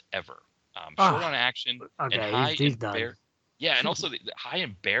worst ever. Short on action and high in bare, and also the high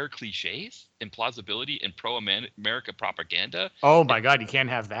in bare cliches, implausibility, and pro-America propaganda. Oh my God, you can't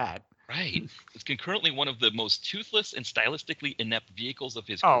have that. Right. It's concurrently one of the most toothless and stylistically inept vehicles of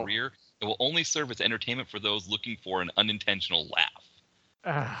his career. It will only serve as entertainment for those looking for an unintentional laugh.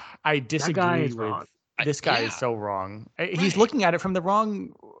 I disagree with this guy. Is so wrong. He's looking at it from the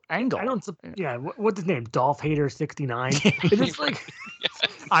wrong angle. I don't. Yeah. What's his name? Dolph Hater 69. It's like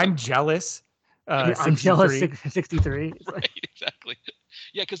I'm jealous. I'm jealous 63. Right. Exactly.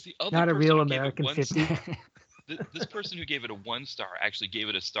 Yeah, because the other not a real American 50. This person who gave it a 1 star actually gave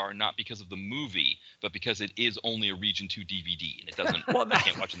it a star not because of the movie, but because it is only a Region 2 DVD and it doesn't. I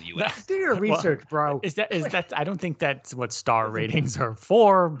can't watch in the U.S. Do your research, bro. Is that? I don't think that's what star ratings are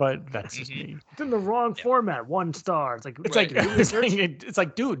for, but that's just me. It's in the wrong format. 1 star. It's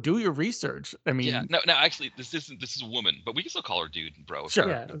like, dude, do your research. I mean, yeah. No. Actually, this is a woman, but we can still call her dude, bro. Sure.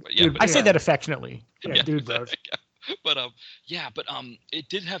 Yeah. I say that affectionately. Yeah, dude, bro. But it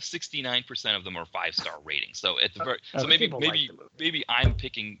did have 69% of them are 5-star ratings. So at the very so People like the movie.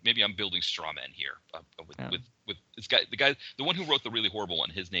 maybe I'm building straw men here with this guy, the one who wrote the really horrible one.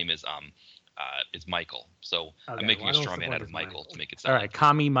 His name is Michael. So I'm making a straw man out of Michael to make it sound all right.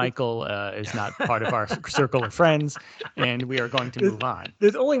 Commie Michael is not part of our circle of friends, and we are going to move on.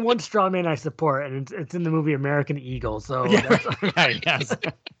 There's only one straw man I support, and it's in the movie American Eagle. So right, yes.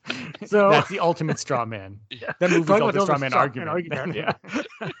 So that's the ultimate straw man. Yeah. That movie's called the straw man argument. argument. Yeah.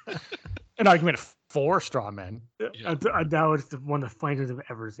 An argument for straw men. Yeah. That was one of the funniest I've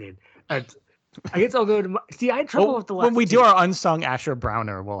ever seen. I guess I'll go to I had trouble with the last when we two. do our unsung Asher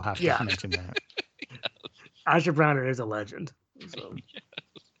Browner, we'll have to mention that. Asher Browner is a legend. So.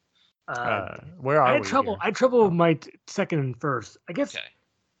 Where are we? I had trouble with my second and first. I guess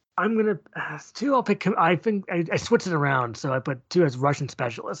I'm gonna two. I'll pick. I think I switched it around, so I put two as Russian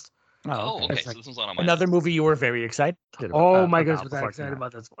Specialist. Oh, okay. So this one's on my another movie you were very excited about. Oh my goodness, was I excited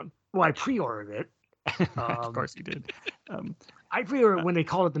about this one? Well, I pre-ordered it. Of course you did. I pre-ordered when they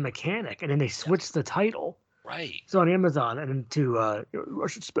called it The Mechanic, and then they switched the title. Right. So on Amazon, and then to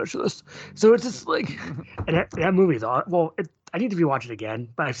Russian Specialist. So it's just like, and that movie is well. I need to rewatch it again,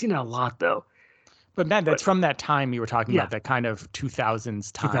 but I've seen it a lot though. But man, that's from that time you were talking about, that kind of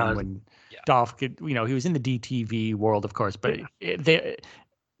 2000s time when Dolph could, he was in the DTV world, of course, but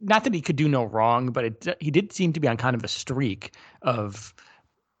not that he could do no wrong, but he did seem to be on kind of a streak of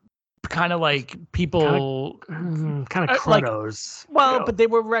kind of like people kind of chronos. But they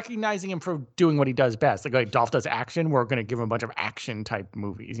were recognizing him for doing what he does best. Like Dolph does action, we're going to give him a bunch of action type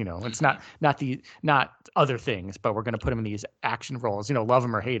movies. It's not other things, but we're going to put him in these action roles. Love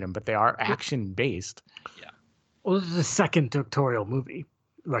him or hate him, but they are action based. Yeah. Well, this is the second directorial movie,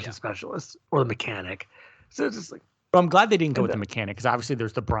 Russian Specialist or The Mechanic. So it's just like. Well, I'm glad they didn't go with The Mechanic, because obviously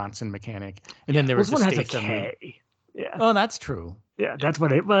there's the Bronson Mechanic, and then there was this one has a Statham. K. Yeah. Oh, that's true. Yeah, that's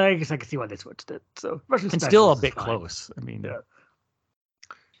what it. Well, I guess I can see why they switched it. So Russian It's Specialist still a is bit fine. close. I mean,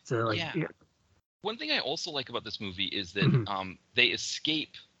 So One thing I also like about this movie is that they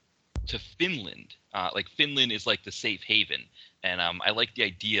escape to Finland. Like Finland is like the safe haven, and I like the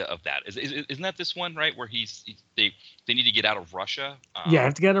idea of that. Isn't that this one, right, where they need to get out of Russia? I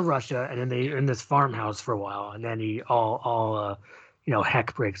have to get out of Russia, and then they're in this farmhouse for a while, and then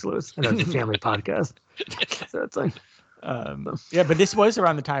heck breaks loose, and that's a family podcast. So it's like, but this was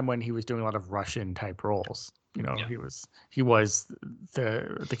around the time when he was doing a lot of Russian type roles. He was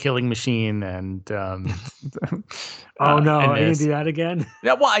the Killing Machine, and oh no, I didn't do that again.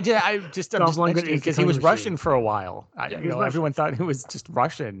 Yeah, well, I'm just mentioning because he was Russian for a while. Everyone thought he was just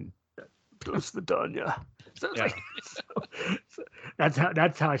Russian. Plus the Dunya. So, so that's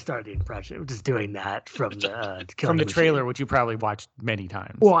how I started the impression. It was just doing that from the trailer, which you probably watched many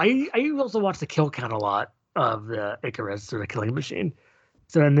times. Well, I also watched the kill count a lot of the Icarus or the Killing Machine.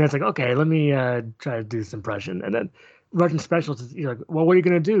 So then it's like, okay, let me try to do this impression. And then Russian Specialist, you're like, well, what are you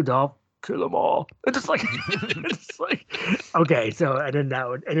gonna do, Dolph? Kill them all. It's just like, okay. So and then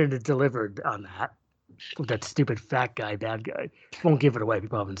it delivered on that with that stupid fat guy, bad guy. Won't give it away.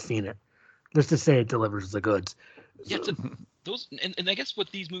 People haven't seen it. Let's just say it delivers the goods. Yeah, those, and I guess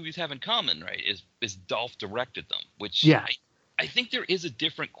what these movies have in common, right, is Dolph directed them, which I think there is a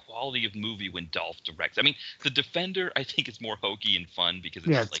different quality of movie when Dolph directs. I mean, The Defender, I think, is more hokey and fun because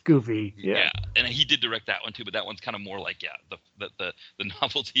it's like goofy. Yeah, and he did direct that one too, but that one's kind of more like the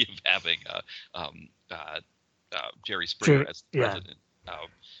novelty of having Jerry Springer as the president.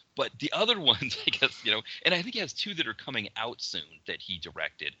 But the other ones, I guess, and I think he has two that are coming out soon that he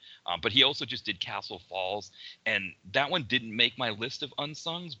directed. But he also just did Castle Falls, and that one didn't make my list of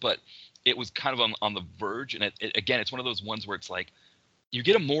unsungs, but it was kind of on the verge. And again, it's one of those ones where it's like you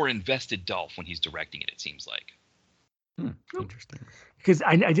get a more invested Dolph when he's directing it. It seems like. Interesting. Because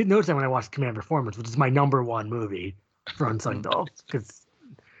I did notice that when I watched Command Performance, which is my number one movie for unsung Dolph, because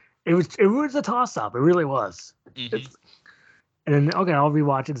it was a toss up. It really was. Mm-hmm. And then, okay, I'll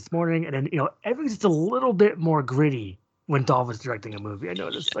rewatch it this morning. And then, everything's just a little bit more gritty when Dolph is directing a movie. I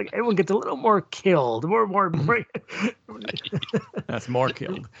noticed, like, everyone gets a little more killed, more That's more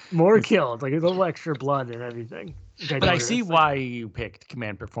killed. More killed. Like, there's a little extra blood and everything. But I see why you picked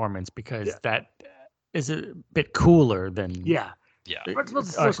Command Performance, because that is a bit cooler than... Yeah. Yeah.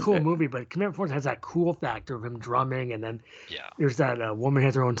 It's a cool movie, but Command Performance has that cool factor of him drumming, and then there's that woman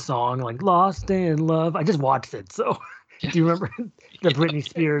has her own song, like, Lost in Love. I just watched it, so... Do you remember the Britney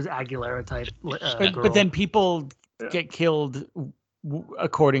Spears Aguilera type girl? But then people get killed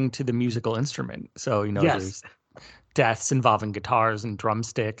according to the musical instrument. So, there's deaths involving guitars and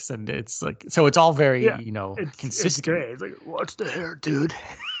drumsticks, and it's like, so it's all very, consistent. It's great. It's like, watch the hair, dude.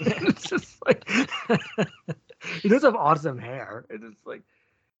 It's just like, He does have awesome hair. It's like,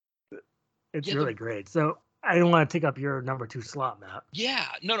 it's Yeah, really great. So I don't want to take up your number 2 slot, Matt. Yeah,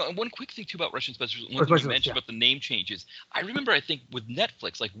 no. And one quick thing too about Russian specials, one Or thing you specials, mentioned yeah. about the name changes. I remember, I think with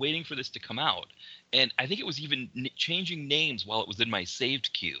Netflix, like waiting for this to come out, and I think it was even changing names while it was in my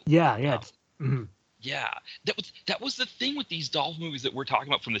saved queue. Yeah, yeah. Um, Yeah, that was the thing with these Dolph movies that we're talking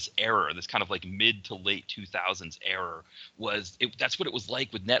about from this era, this kind of like mid to late 2000s era. That's what it was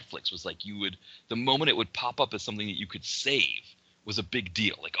like with Netflix. Was like the moment it would pop up as something that you could save was a big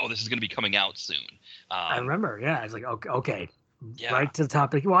deal. Like, oh, this is going to be coming out soon. I remember. Yeah, it's like okay. Yeah. Right to the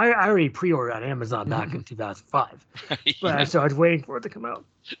topic. Well, I already pre-ordered on Amazon back in 2005, Right, but yeah. so I was waiting for it to come out.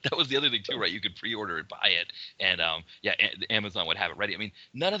 That was the other thing too, right? You could pre-order it, buy it, and Amazon would have it ready. I mean,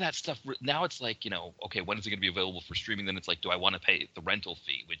 none of that stuff. Now it's like, okay, when is it going to be available for streaming? Then it's like, do I want to pay the rental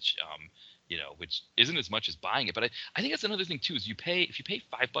fee, which isn't as much as buying it. But I think that's another thing too, is if you pay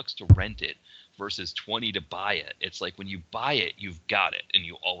 $5 to rent it versus $20 to buy it, it's like when you buy it, you've got it and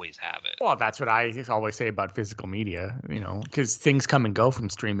you always have it. Well, that's what I always say about physical media, because things come and go from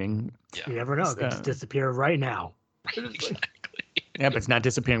streaming. Yeah. You never know. It could just disappear right now. Exactly. Yeah, but it's not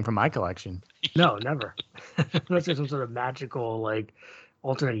disappearing from my collection. No, never. Unless there's some sort of magical, like,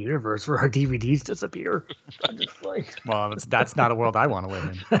 alternate universe where our DVDs disappear. Just like, Well, that's not a world I want to live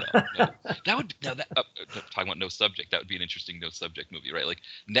in. No. That would talking about no subject. That would be an interesting no subject movie, right? Like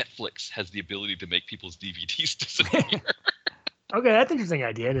Netflix has the ability to make people's DVDs disappear. okay, that's an interesting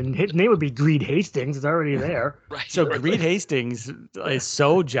idea. And his name would be Greed Hastings. It's already there. Right. So Right. Reed Hastings is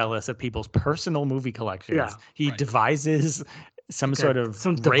so jealous of people's personal movie collections. Yeah. He Right. devises some sort of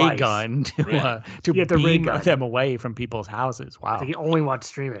some ray device. gun to Right. Yeah, the ray beam gun. them away from people's houses. Wow. Like, you only watch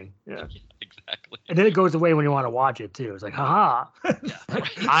streaming. Yeah. Yeah, exactly. And then it goes away when you want to watch it, too. It's like, haha. Yeah, right.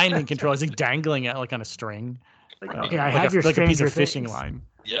 I'm in control. It's like dangling it like on a string. Like, Right. okay, I like have a, your like a piece Stranger of fishing Things. line.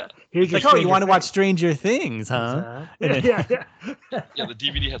 Yeah. Here's your Like, oh, you Stranger want to watch Things. Stranger Things, huh? And then- Yeah. Yeah, the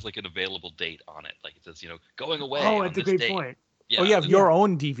DVD has like an available date on it. Like it says, going away. Oh, on that's a this great date. point. Oh, you have your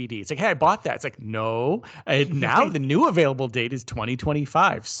own DVD. It's like, hey, I bought that. It's like, no. Now the new available date is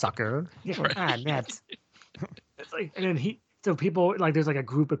 2025, sucker. Yeah, man, that's it's like, and then so people, like, there's like a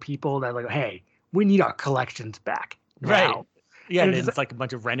group of people that like, hey, we need our collections back. Right. Now. Yeah, And and it's it's like a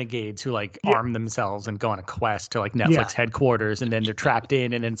bunch of renegades who like Yeah. arm themselves and go on a quest to like Netflix headquarters, and then they're trapped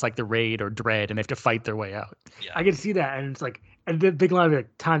in, and then it's like the raid or dread, and they have to fight their way out. Yeah. I can see that, and it's like, and the big line of like,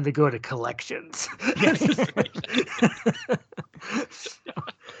 time to go to collections.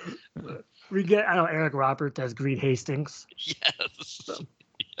 We get, I don't know, Eric Roberts as Greed Hastings. Yes.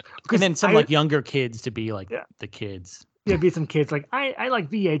 And then some I- like younger kids to be like Yeah. the kids. There'd be some kids like, I like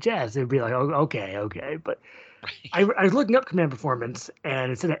VHS. It'd be like, oh, okay. But I was looking up Command Performance,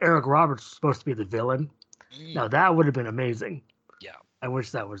 and it said that Eric Roberts was supposed to be the villain. Mm, Now that would have been amazing. Yeah. I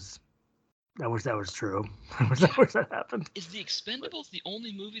wish that was true. I wish that happened. Is The Expendables the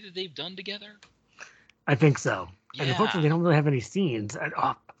only movie that they've done together? I think so. And Yeah. unfortunately, they don't really have any scenes.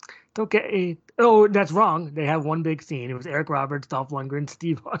 Don't get oh, that's wrong. They have one big scene. It was Eric Roberts, Dolph Lundgren,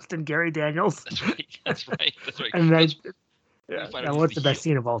 Steve Austin, Gary Daniels, That's right. That's right. That's right. and then That's- find out that who's was the the best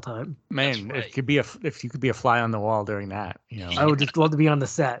heel. scene of all time. Man, right. it could be if you could be a fly on the wall during that, I would just love to be on the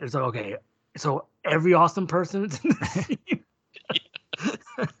set. It's like, okay, so every awesome person is in the scene.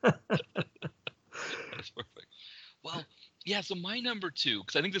 That's perfect. Well, yeah. So my number 2,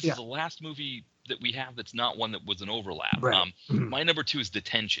 because I think this Yeah. is the last movie that we have that's not one that was an overlap. Right. Mhm. My number 2 is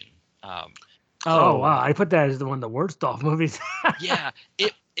Detention. Oh wow, I put that as one of the worst Dolph movies. Yeah,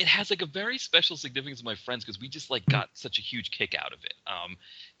 it has like a very special significance to my friends because we just like got such a huge kick out of it.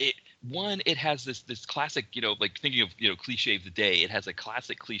 It has this classic, like thinking of cliche of the day. It has a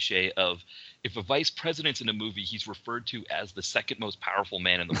classic cliche of if a vice president's in a movie, he's referred to as the second most powerful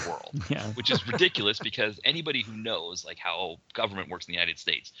man in the world. Yeah. Which is ridiculous because anybody who knows like how government works in the United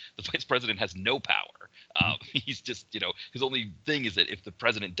States, the vice president has no power. He's just, his only thing is that if the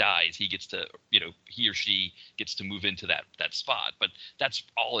president dies, he gets to, he or she gets to move into that spot. But that's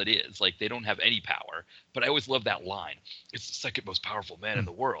all it is. Like they don't have any power. But I always love that line. It's the second most powerful man in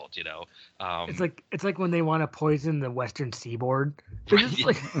the world. It's like when they want to poison the Western Seaboard. Right. It's just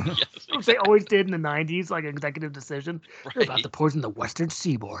like Yes, which they always did in the '90s, like executive decision. They're about right. to poison the Western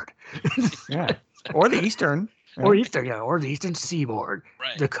Seaboard. Yeah. Or the Eastern. Or Eastern, or the Eastern Seaboard.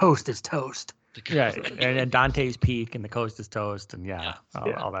 Right. The coast is toast. Yeah, and Dante's Peak and the coast is toast, and Yeah.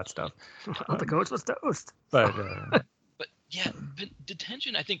 all that stuff. The coast was toast. But Yeah, but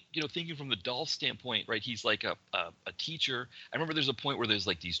detention, I think, thinking from the Dolph standpoint, right, he's like a teacher. I remember there's a point where there's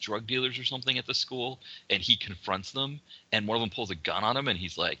like these drug dealers or something at the school, and he confronts them, and one of them pulls a gun on him, and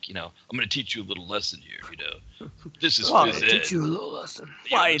he's like, I'm going to teach you a little lesson here, This is phys ed. Teach you a little lesson.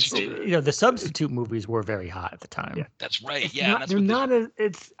 Well, it's, the substitute movies were very hot at the time. Yeah. That's right. It's yeah, not, they're not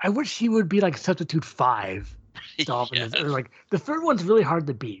as. I wish he would be like Substitute 5. Dolphin Yes. or like the third one's really hard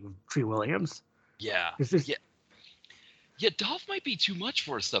to beat with Tree Williams. Yeah. It's just, Yeah, Dolph might be too much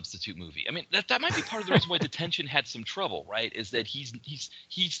for a substitute movie. I mean, that might be part of the reason why Detention had some trouble, right? Is that he's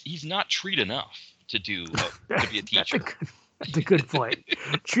not treat enough to be a teacher. That's a good point.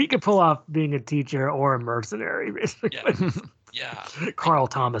 Treat could pull off being a teacher or a mercenary, basically. Yeah. Carl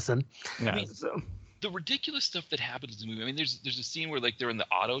Thomason. Yeah. I mean, the ridiculous stuff that happens in the movie. I mean, there's a scene where like they're in the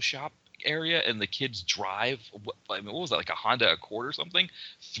auto shop area and the kids drive. What was that? Like a Honda Accord or something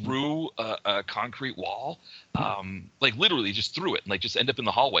through a concrete wall, like literally just through it, and like just end up in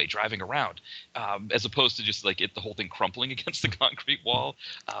the hallway driving around, as opposed to just like the whole thing crumpling against the concrete wall.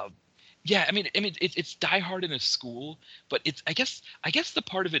 Yeah, I mean, it's Die Hard in a school, but it's I guess the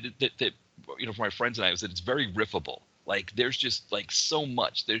part of it that for my friends and I was that it's very riffable. Like there's just like so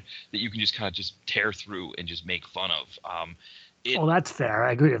much there that you can just kind of just tear through and just make fun of. Well, that's fair.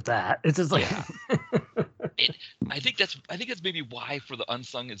 I agree with that. It's just like I think that's maybe why for the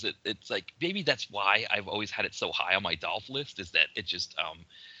unsung is it's like maybe that's why I've always had it so high on my Dolph list is that it just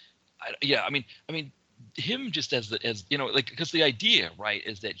I mean him just as like because the idea right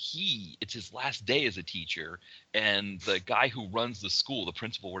is that it's his last day as a teacher and the guy who runs the school, the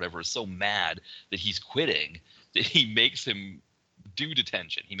principal or whatever, is so mad that he's quitting that he makes him do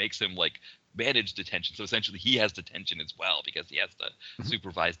detention. He makes him like manage detention. So essentially he has detention as well because he has to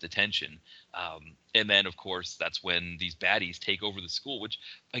supervise detention. And then of course that's when these baddies take over the school, which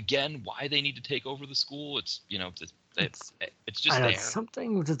again, why they need to take over the school. It's, it's just there.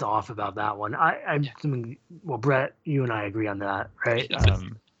 Something just off about that one. I'm assuming, well, Brett, you and I agree on that, right?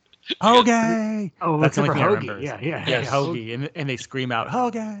 Hoagie! Oh, that's for the only thing I Hoagie. remember. Yeah, Hoagie. And they scream out,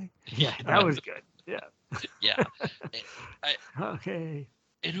 Hoagie! Yeah, that was good. Yeah. Yeah. Okay.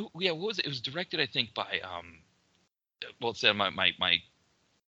 And what was it? It was directed, I think, by well, it's my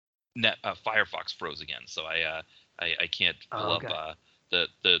net Firefox froze again, so I can't pull up the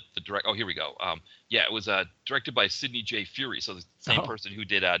direct. Oh, here we go. Yeah, it was directed by Sidney J. Fury, so the same person who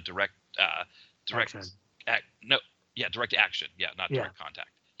did direct Action. Direct Action. Yeah, not Direct Contact.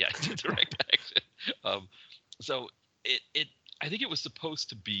 Yeah, Direct Action. So it I think it was supposed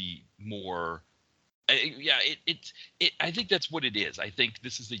to be more. I think that's what it is. I think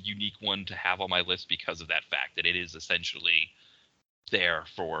this is a unique one to have on my list because of that fact that it is essentially there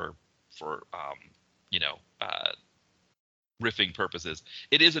for riffing purposes.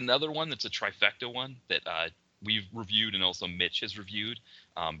 It is another one that's a trifecta one that we've reviewed and also Mitch has reviewed,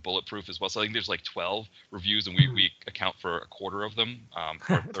 Bulletproof as well. So I think there's like 12 reviews and we account for a quarter of them,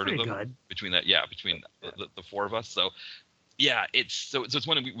 or a third of them good. between the four of us. So yeah, it's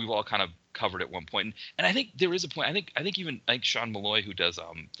one we've all kind of covered at one point, and I think there is a point. I think Sean Malloy, who does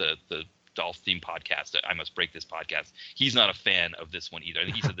the Dolph theme podcast, I Must Break This podcast, he's not a fan of this one either. I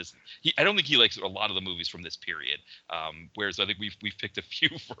think he said this. I don't think he likes a lot of the movies from this period. Whereas I think we've picked a few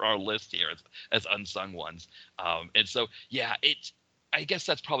for our list here as unsung ones. And so yeah, I guess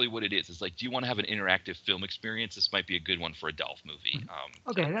that's probably what it is. It's like, do you want to have an interactive film experience? This might be a good one for a Dolph movie.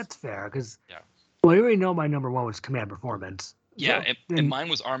 Okay, that's fair because. Yeah. Well, you already know my number one was Command Performance. Yeah, and mine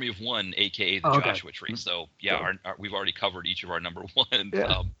was Army of One, a.k.a. the Joshua Tree. So, yeah, we've already covered each of our number ones.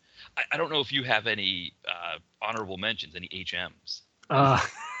 Yeah. I don't know if you have any honorable mentions, any HMs.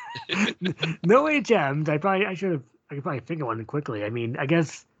 No HMs. I could probably think of one quickly. I mean, I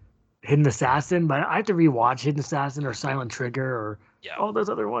guess Hidden Assassin, but I have to rewatch Hidden Assassin or Silent Trigger or all those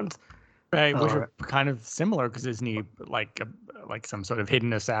other ones. Right, which are kind of similar because isn't he like some sort of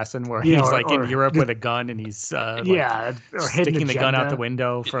hidden assassin where he's in Europe with a gun and he's or sticking the gun out the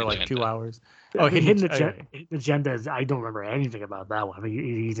window for like 2 hours. Hidden Agenda is, I don't remember anything about that one. I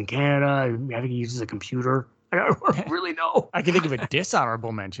mean, he's in Canada. I think he uses a computer. I don't really know. I can think of a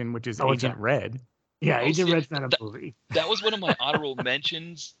dishonorable mention, which is Agent Red. Yeah, Agent Red's not a movie. That was one of my honorable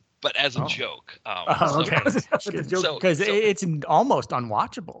mentions. But as a joke. Okay. Because it's almost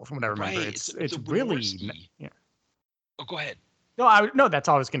unwatchable from what I remember. Right. It's really. Yeah. Oh, go ahead. No, that's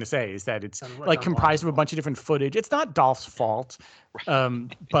all I was going to say is that it's like comprised of a bunch of different footage. It's not Dolph's fault,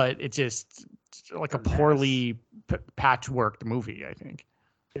 but it's just like a poorly patchworked movie, I think.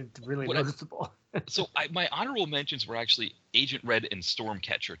 It's really What noticeable. So my honorable mentions were actually Agent Red and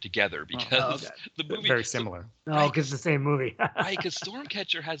Stormcatcher together because okay. the movie Very similar. No, Right, because it's the same movie. right, because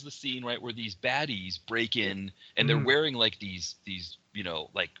Stormcatcher has the scene right where these baddies break in and they're Mhm. wearing like these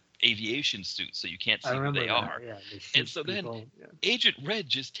like aviation suits so you can't I see who remember they that. are. Yeah, they shoot And so then people. Yeah. Agent Red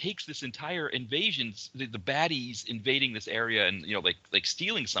just takes this entire invasion, the baddies invading this area and like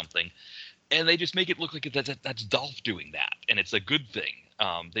stealing something, and they just make it look like that's Dolph doing that, and it's a good thing.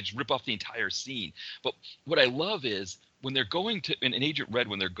 They just rip off the entire scene. But what I love is when they're going to in Agent Red,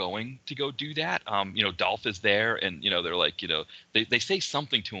 when they're going to go do that, Dolph is there, and they're like, they say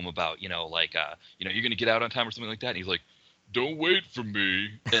something to him about, like, you're gonna get out on time or something like that, and he's like, "Don't wait for me,"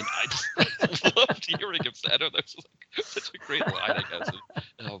 and I just loved hearing him say. I don't know, it's just like such a great line, I guess.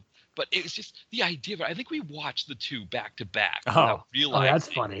 But it was just the idea of it. I think we watched the two back to back without realizing. Oh,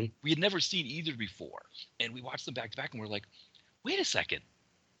 that's funny. We had never seen either before, and we watched them back to back, and we're like, "Wait a second,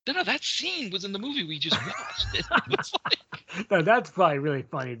 no, that scene was in the movie we just watched." It's like, No, that's probably really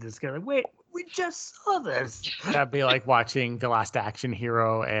funny to just go like, wait, we just saw this. That'd be like watching The Last Action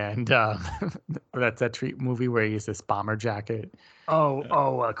Hero and that's that treat movie where he has this bomber jacket.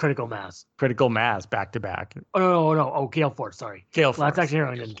 Critical Mass. Critical Mass back to back. Oh, no. Oh, Gale Force. Sorry. Gale Force. Last Action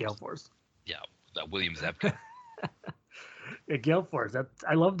Hero and then Gale Force. yeah, that William Zabka. Yeah, Gale Force.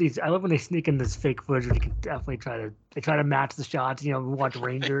 I love these. I love when they sneak in this fake footage. You can definitely try to match the shots. We watch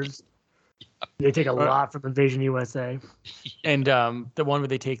Rangers. They take a lot from Invasion USA. And the one where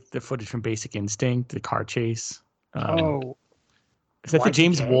they take the footage from Basic Instinct, the car chase. Is that the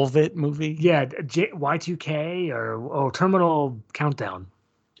James Y2K? Woolvett movie? Yeah, Y2K or Terminal Countdown.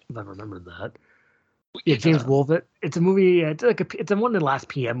 If I remembered that. Yeah, James Woolvett. It's a movie. It's it's one of the last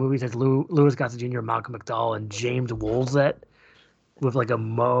PM movies. It's Louis Gossett Jr., Malcolm McDowell, and James Woolsett with like a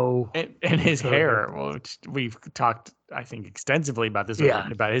mo and his hair. Which we've talked, I think, extensively about this. Yeah.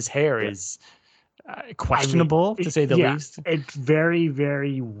 About his hair is questionable, to say the least. It's very,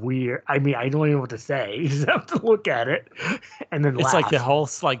 very weird. I mean, I don't even know what to say. You just have to look at it and then It's laugh. like the whole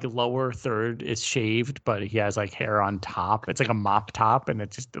lower third is shaved, but he has like hair on top. It's like a mop top, and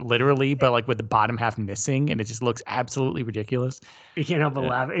it's just literally, but like with the bottom half missing, and it just looks absolutely ridiculous. You can't help but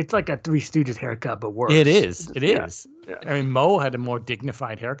laugh. It's like a Three Stooges haircut, but worse. It is. It Yeah. is. I mean, Mo had a more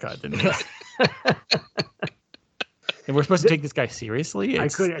dignified haircut than this. And we're supposed to take this guy seriously? I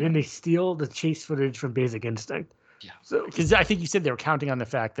could, and then they steal the chase footage from Basic Instinct. Yeah. So Because I think you said they were counting on the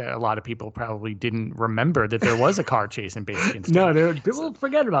fact that a lot of people probably didn't remember that there was a car chase in Basic Instinct. no, people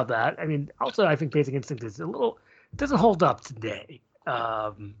forget about that. I mean, also I think Basic Instinct is doesn't hold up today.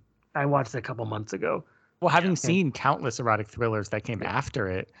 I watched it a couple months ago. Well, having seen countless erotic thrillers that came after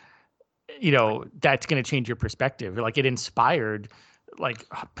it, that's going to change your perspective. Like it inspired like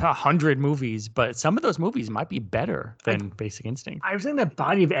 100 movies, but some of those movies might be better than Basic Instinct. I was saying that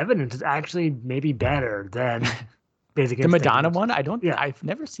Body of Evidence is actually maybe better than Basic The Instinct. Madonna one, Yeah. I've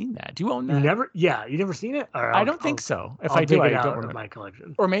never seen that. Do you own You that? you never seen it? Or I don't think so. If I'll I do, dig I it out don't of remember. my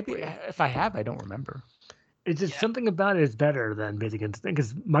collection. Or maybe if I have, I don't remember. It's just something about it is better than Basic Instinct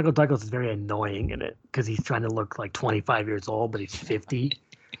because Michael Douglas is very annoying in it because he's trying to look like 25 years old, but he's 50.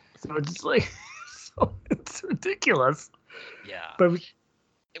 So it's just like, it's ridiculous. Yeah. But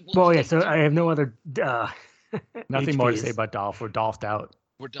so I have no other. Nothing more to HPs. say about Dolph. We're Dolphed out.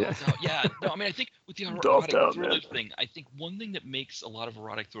 We're dolphed out. Yeah. No, I mean, I think with the Dolphed erotic out, thriller man. thing, I think one thing that makes a lot of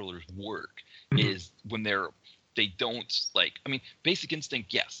erotic thrillers work Mhm. is when they don't like. I mean, Basic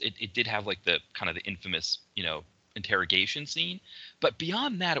Instinct, yes, it did have like the kind of the infamous, interrogation scene, but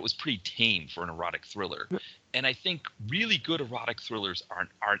beyond that, it was pretty tame for an erotic thriller. And I think really good erotic thrillers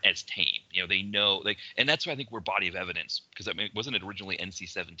aren't as tame. They know and that's why I think we're Body of Evidence, because I mean, wasn't it originally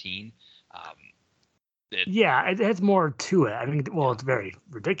NC-17? Yeah, it has more to it. I mean, well, it's very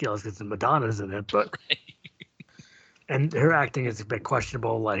ridiculous because Madonna's in it, but and her acting is a bit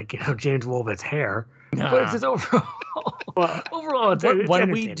questionable. Like James Woolvett's hair, but it's just overall, it's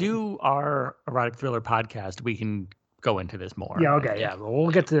When we entertaining. do our erotic thriller podcast, we can go into this more. Yeah. Okay. Yeah. Well,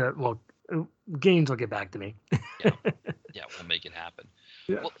 we'll get to Gaines will get back to me. Yeah, we'll make it happen.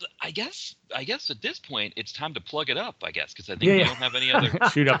 Yeah. Well, I guess at this point it's time to plug it up. I guess because I think we don't have any other.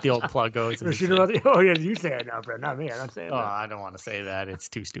 Shoot up the old pluggos. Or shoot about the, oh yeah, you say it now, Brett, not me. I'm not saying Oh, that. I don't want to say that. It's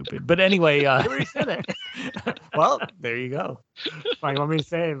too stupid. But anyway, You already said it. well, there you go. Fine, you want me to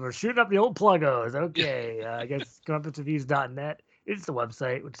say we're shooting up the old pluggos? Okay, I guess comeuppance.net is the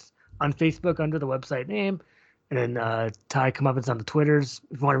website, which is on Facebook under the website name, and then Ty Comeuppance on the Twitters.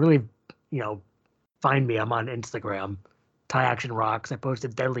 If you want to really, find me, I'm on Instagram. Ty Action Rocks. I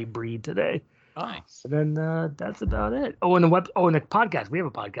posted Deadly Breed today. Oh, Nice. And then that's about it. Oh, and the podcast. We have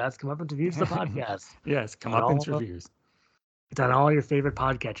a podcast. Comeuppance Reviews the podcast. yes. Come On up all in of them. reviews. It's on all your favorite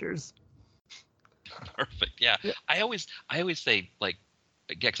podcatchers. Perfect. Yeah. I always say like,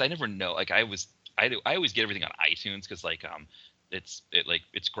 yeah, because I never know. Like I always get everything on iTunes because like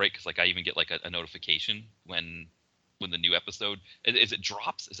it's great because like I even get like a notification when the new episode is it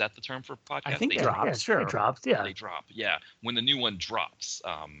drops. Is that the term for podcast? I think they it drops. Yeah, Sure. It drops. Yeah. They drop. Yeah. When the new one drops,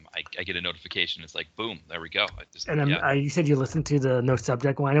 I get a notification. It's like boom, there we go. You said you listened to the No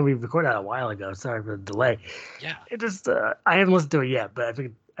Subject one. I know we recorded that a while ago. Sorry for the delay. Yeah. It just I haven't listened to it yet, but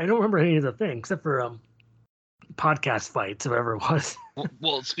I don't remember any of the things except for podcast fights or whatever it was.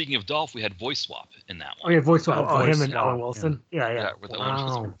 Well, speaking of Dolph, we had voice swap in that Oh one. yeah, voice swap. Oh, voice him and swap, Owen Wilson. Yeah. With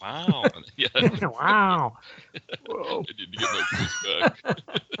Wow. Wow. Yeah. Wow. I need to get my voice back.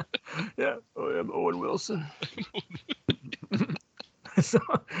 Yeah, I am Owen Wilson. So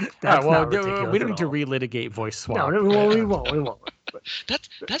that's well, not ridiculous we don't at need to all. relitigate voice swap. No, we won't.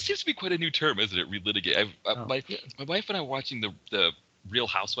 That seems to be quite a new term, isn't it? Relitigate. My wife and I were watching the Real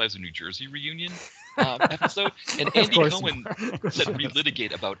Housewives of New Jersey reunion episode, and Andy course. Cohen said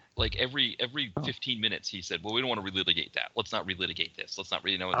relitigate about like every 15 minutes. He said, "Well, we don't want to relitigate that. Let's not relitigate this. Let's not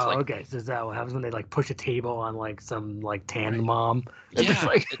really know." It's Okay. So is that what happens when they like push a table on like some like tan mom? Yeah,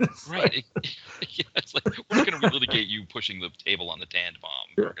 It's right. It's like we're not going to relitigate you pushing the table on the tanned mom.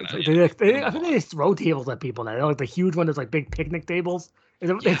 We're It's gonna, like you know, I think they just throw tables at people now. They're like the huge one that's like big picnic tables. Is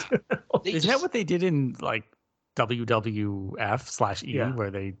that what they do? they Isn't that what they did in like WWF/E, Yeah. where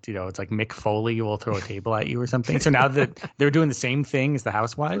they, it's like Mick Foley will throw a table at you or something. So now that they're doing the same thing as the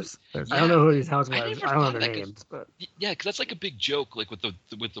Housewives. Yeah. I don't know who these housewives. never I don't know thought their that 'cause- names, but Yeah, because that's like a big joke, like with the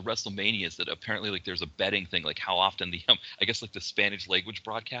WrestleManias, that apparently like there's a betting thing, like how often the I guess like the Spanish language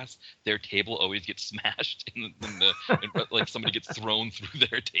broadcast, their table always gets smashed, like somebody gets thrown through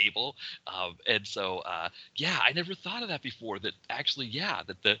their table, and so yeah, I never thought of that before. That actually, yeah,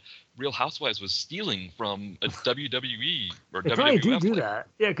 that the Real Housewives was stealing from a WWE or they WWF. probably do like, that.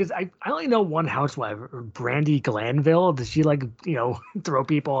 Yeah, because I only know one housewife, Brandy Glanville. Does she like throw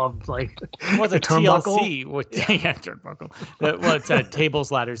people off like What's a a turnbuckle? TLC? Yeah, turnbuckle. Well, it's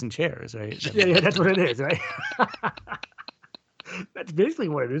tables, ladders, and chairs, right? Yeah, that's what it is, right? That's basically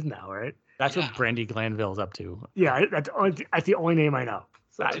what it is now, right? That's Yeah. what Brandy Glanville's up to. Yeah, that's the only name I know.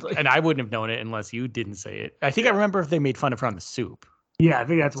 So it's like- And I wouldn't have known it unless you didn't say it. I think I remember if they made fun of her on the soup. yeah, I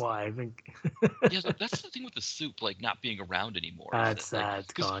think that's why. I think Yeah, that's the thing with the soup, like not being around anymore. is that's that, like,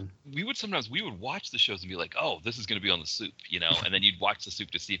 it's 'cause gone. we would watch the shows and be like, oh, this is going to be on the soup, and then you'd watch the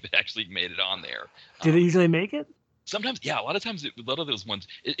soup to see if it actually made it on there. Did it usually make it? Sometimes, yeah, a lot of times, a lot of those ones,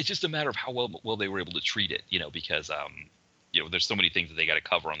 it's just a matter of how well they were able to treat it, because there's so many things that they got to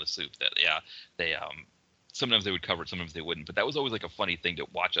cover on the soup that they sometimes they would cover it, sometimes they wouldn't. But that was always like a funny thing to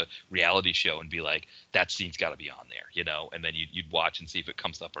watch a reality show and be like, that scene's got to be on there, and then you'd watch and see if it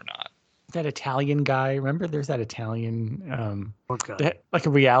comes up or not. That Italian guy, remember? There's that Italian, Okay. like a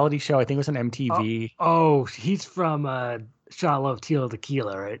reality show. I think it was on MTV. Oh, he's from Shot Love Tequila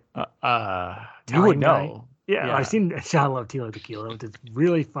Tequila, right? You Italian would guy? know. Yeah, Yeah. I've seen Shot Love Tequila Tequila. It's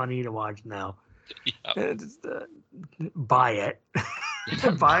really funny to watch now. Yeah. Just, buy it.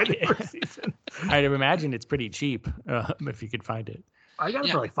 Buy it every season. I'd imagine it's pretty cheap if you could find it. I got it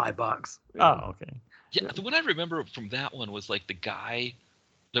Yeah. for like $5. Oh, okay. Yeah, the one I remember from that one was like the guy.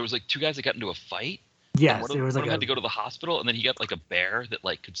 There was like two guys that got into a fight. Yes, and one it of was them like had to go to the hospital, and then he got like a bear that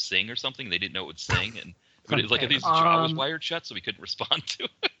like could sing or something. They didn't know it would sing, and but it was like I think his jaw was wired shut, so he couldn't respond to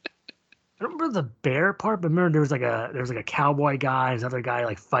it. I don't remember the bear part, but remember there was like a cowboy guy, this other guy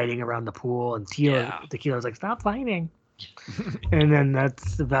like fighting around the pool, and Tequila was like, "Stop fighting." And then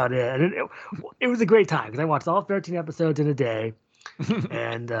that's about it. And it was a great time because I watched all 13 episodes in a day.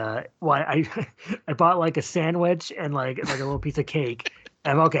 And I bought like a sandwich and like a little piece of cake.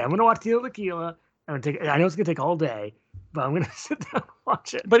 And I'm gonna watch Tequila. I know it's gonna take all day, but I'm gonna sit down and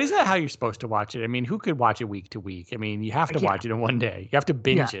watch it. But isn't that how you're supposed to watch it? I mean, who could watch it week to week? I mean, you have to I can't. watch it in one day. You have to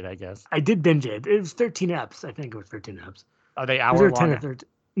binge it, I guess. I did binge it. It was 13 eps. I think it was 13 eps. Are they It was either hour 10 or long? 13.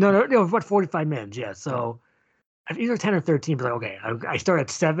 No, it was about 45 minutes. Yeah, so either 10 or 13. But like, I started at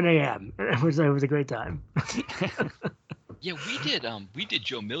 7 a.m. It was a great time. Yeah, we did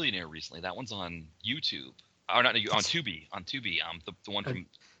Joe Millionaire recently. That one's on YouTube, or not on Tubi. On Tubi, the one from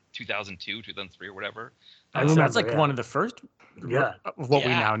 2002, 2003, or whatever. I So that's remember, like yeah. one of the first, Yeah. of what we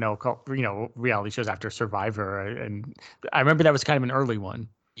Yeah. now know called, reality shows after Survivor. And I remember that was kind of an early one.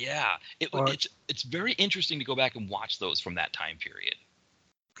 Yeah, it's very interesting to go back and watch those from that time period.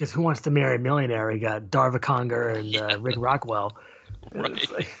 Because Who Wants to Marry a Millionaire? We got Darva Conger and Rick Rockwell. Right.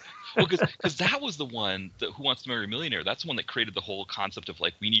 It's like, Well, because that was the one that Who Wants to Marry a Millionaire. That's the one that created the whole concept of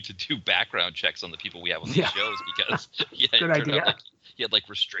like we need to do background checks on the people we have on these shows because it turned out like he had like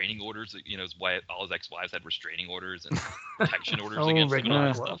restraining orders. His wife, all his ex-wives had restraining orders and protection orders against him and all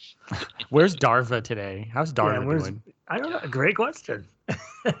that stuff. Where's Darva today? How's Darva doing? I don't know. Great question.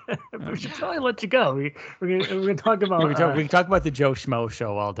 We should probably let you go. We're gonna talk about. We can talk about the Joe Schmo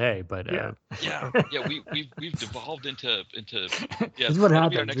show all day, but we've devolved into this is what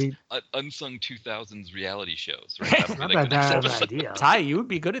happens. Our next unsung 2000s reality shows. Right? Not that bad of an idea. Ty, you would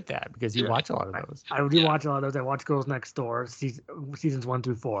be good at that because you watch a lot of those. I do watch a lot of those. I watch Girls Next Door seasons 1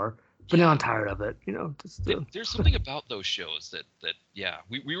 through 4. But now I'm tired of it, There's something about those shows that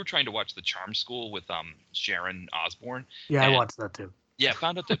we were trying to watch The Charm School with Sharon Osbourne. Yeah, I watched that too. Yeah,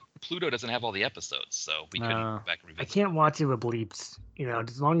 found out that Pluto doesn't have all the episodes, so we couldn't go back and revisit. I can't watch it with bleeps,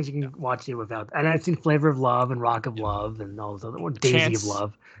 as long as you can watch it without. And I've seen Flavor of Love and Rock of Love and all those other ones. Daisy of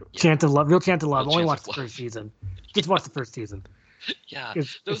Love, Chant of Love, Real Chant of Love. Only watched the first season. Just watch the first season. Yeah,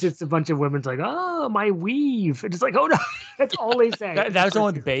 it's just a bunch of women's like, oh, my weave. It's just like, oh no, that's all they say. that was the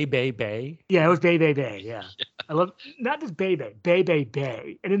one with Bay Bay Bay. Yeah, it was Bay Bay Bay. Yeah, I love not just Bay Bay, Bay Bay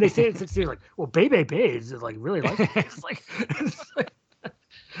Bay, and then they say it's like, well, Bay Bay Bay is like really like it's like.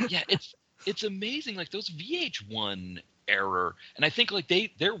 Yeah, it's amazing. Like those VH1 era, and I think like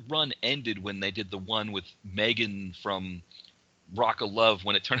their run ended when they did the one with Megan from Rock of Love,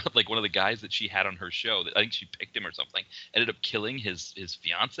 when it turned out like one of the guys that she had on her show, that I think she picked him or something, ended up killing his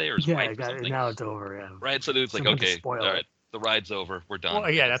fiance or his wife or something. Now it's over. Yeah. Right. So it's like, okay, all right, the ride's over. We're done.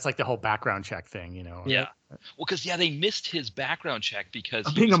 Well, yeah, that's like the whole background check thing, Yeah. Well, because they missed his background check because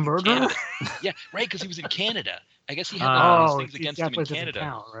he being was a murderer. Yeah, right. Because he was in Canada. I guess he had all these things against him in Canada,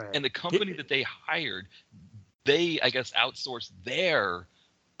 count, right. And the company that they hired, they I guess outsourced their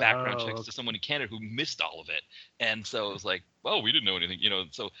background checks to someone in Canada who missed all of it, and so it was like, well, we didn't know anything,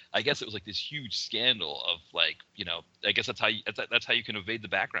 So I guess it was like this huge scandal of like, I guess that's how you can evade the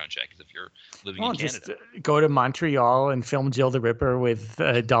background check is if you're living in Canada. Just go to Montreal and film Jill the Ripper with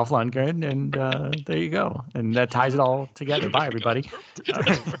Dolph Lundgren, and there you go, and that ties it all together. Bye, everybody. Jill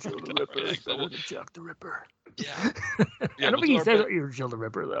the Ripper, Jack the Ripper. Yeah. I don't think he says you're Jill the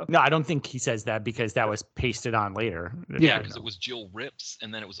Ripper though. No, I don't think he says that because that was pasted on later. Yeah, because it was Jill Rips,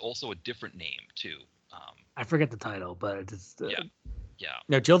 and then it was also a different name too. I forget the title, but it's yeah.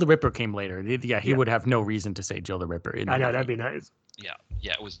 No, Jill the Ripper came later. Yeah, he would have no reason to say Jill the Ripper. I know, that'd be nice. Yeah,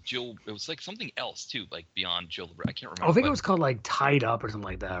 it was Jill. It was like something else too, like beyond Jill the Ripper. I can't remember. I think it was called like Tied Up or something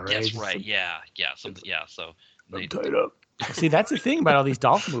like that, right? That's right. Yeah, something. Yeah, so I'm tied up. See, that's the thing about all these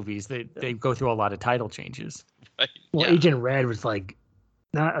Dolph movies. They go through a lot of title changes. Right. Well, yeah. Agent Red was like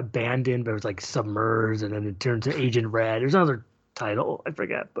not abandoned, but it was like submerged, and then it turned to Agent Red. There's another title, I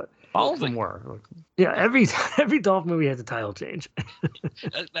forget, but all of them were. Yeah, every Dolph movie has a title change.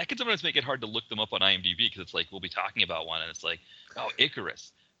 that can sometimes make it hard to look them up on IMDb because it's like we'll be talking about one and it's like, oh,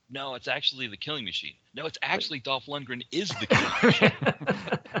 Icarus. No, it's actually The Killing Machine. No, it's actually Dolph Lundgren is The Killing Machine.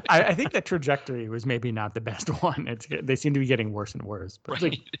 I think the trajectory was maybe not the best one. They seem to be getting worse and worse. But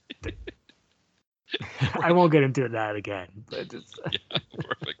right. I won't get into that again. But just... Yeah,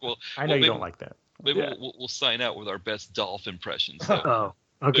 perfect. Well, I know you don't like that. Maybe we'll sign out with our best Dolph impressions. So. Oh,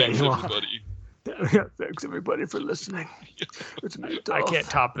 okay. Thanks, everybody. Thanks everybody for listening. It's me, Dolph. I can't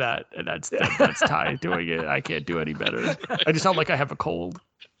top that. That's Ty doing it. I can't do any better. I just sound like I have a cold.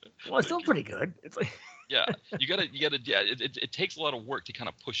 Well, it's still pretty good. It's like yeah, you gotta. Yeah, it takes a lot of work to kind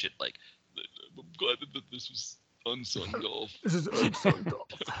of push it. Like, I'm glad that this was unsung Dolph. This is unsung Dolph.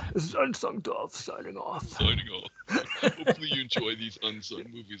 This is unsung Dolph signing off. Signing off. Hopefully you enjoy these unsung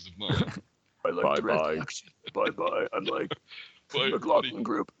movies of mine. I like bye. I'm like bye, McLaughlin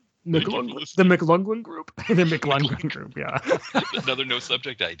Group. The McLaughlin Group. The McLundgren Group, yeah. Another no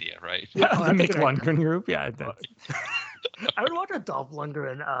subject idea, right? Yeah, the McLundgren Group, yeah. I would watch a Dolph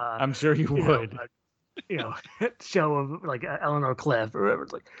Lundgren. I'm sure you would. Show of like Eleanor Cliff or whatever.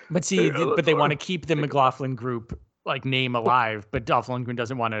 It's like, but see, but they want to keep the McLaughlin Group like name alive, but Dolph Lundgren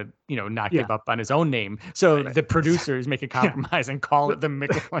doesn't want to, not give up on his own name. So the producers make a compromise and call it the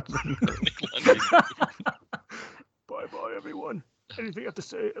McLundgren Group. Bye, everyone. Anything you have to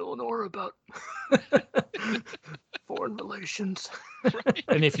say, Eleanor, about foreign relations? Right.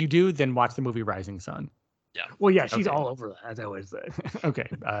 And if you do, then watch the movie Rising Sun. Yeah. Well, yeah, she's all over that, as I always say. Okay.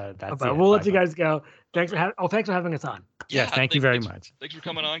 That's it. We'll let you guys go. Thanks for having us on. Yes, thank you very much. Thanks for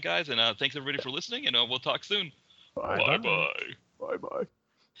coming on, guys, and thanks everybody for listening. And we'll talk soon. Bye.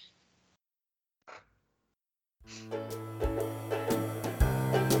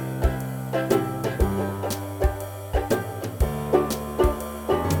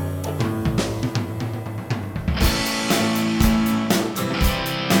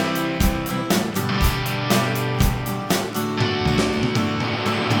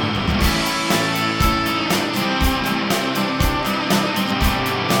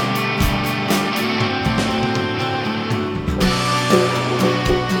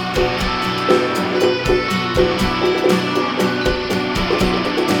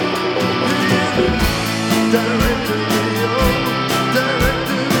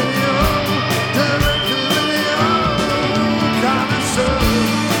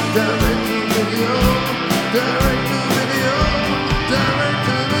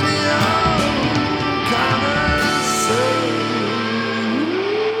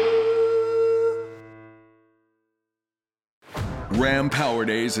 Ram Power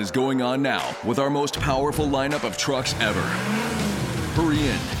Days is going on now with our most powerful lineup of trucks ever. Hurry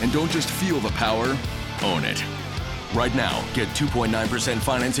in and don't just feel the power, own it. Right now, get 2.9%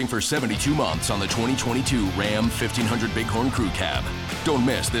 financing for 72 months on the 2022 Ram 1500 Bighorn Crew Cab. Don't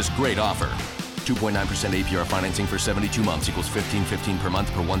miss this great offer. 2.9% APR financing for 72 months equals $1,515 per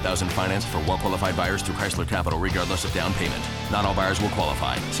month per 1,000 financed for well-qualified buyers through Chrysler Capital regardless of down payment. Not all buyers will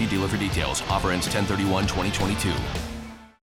qualify. See dealer for details. Offer ends 10/31/2022.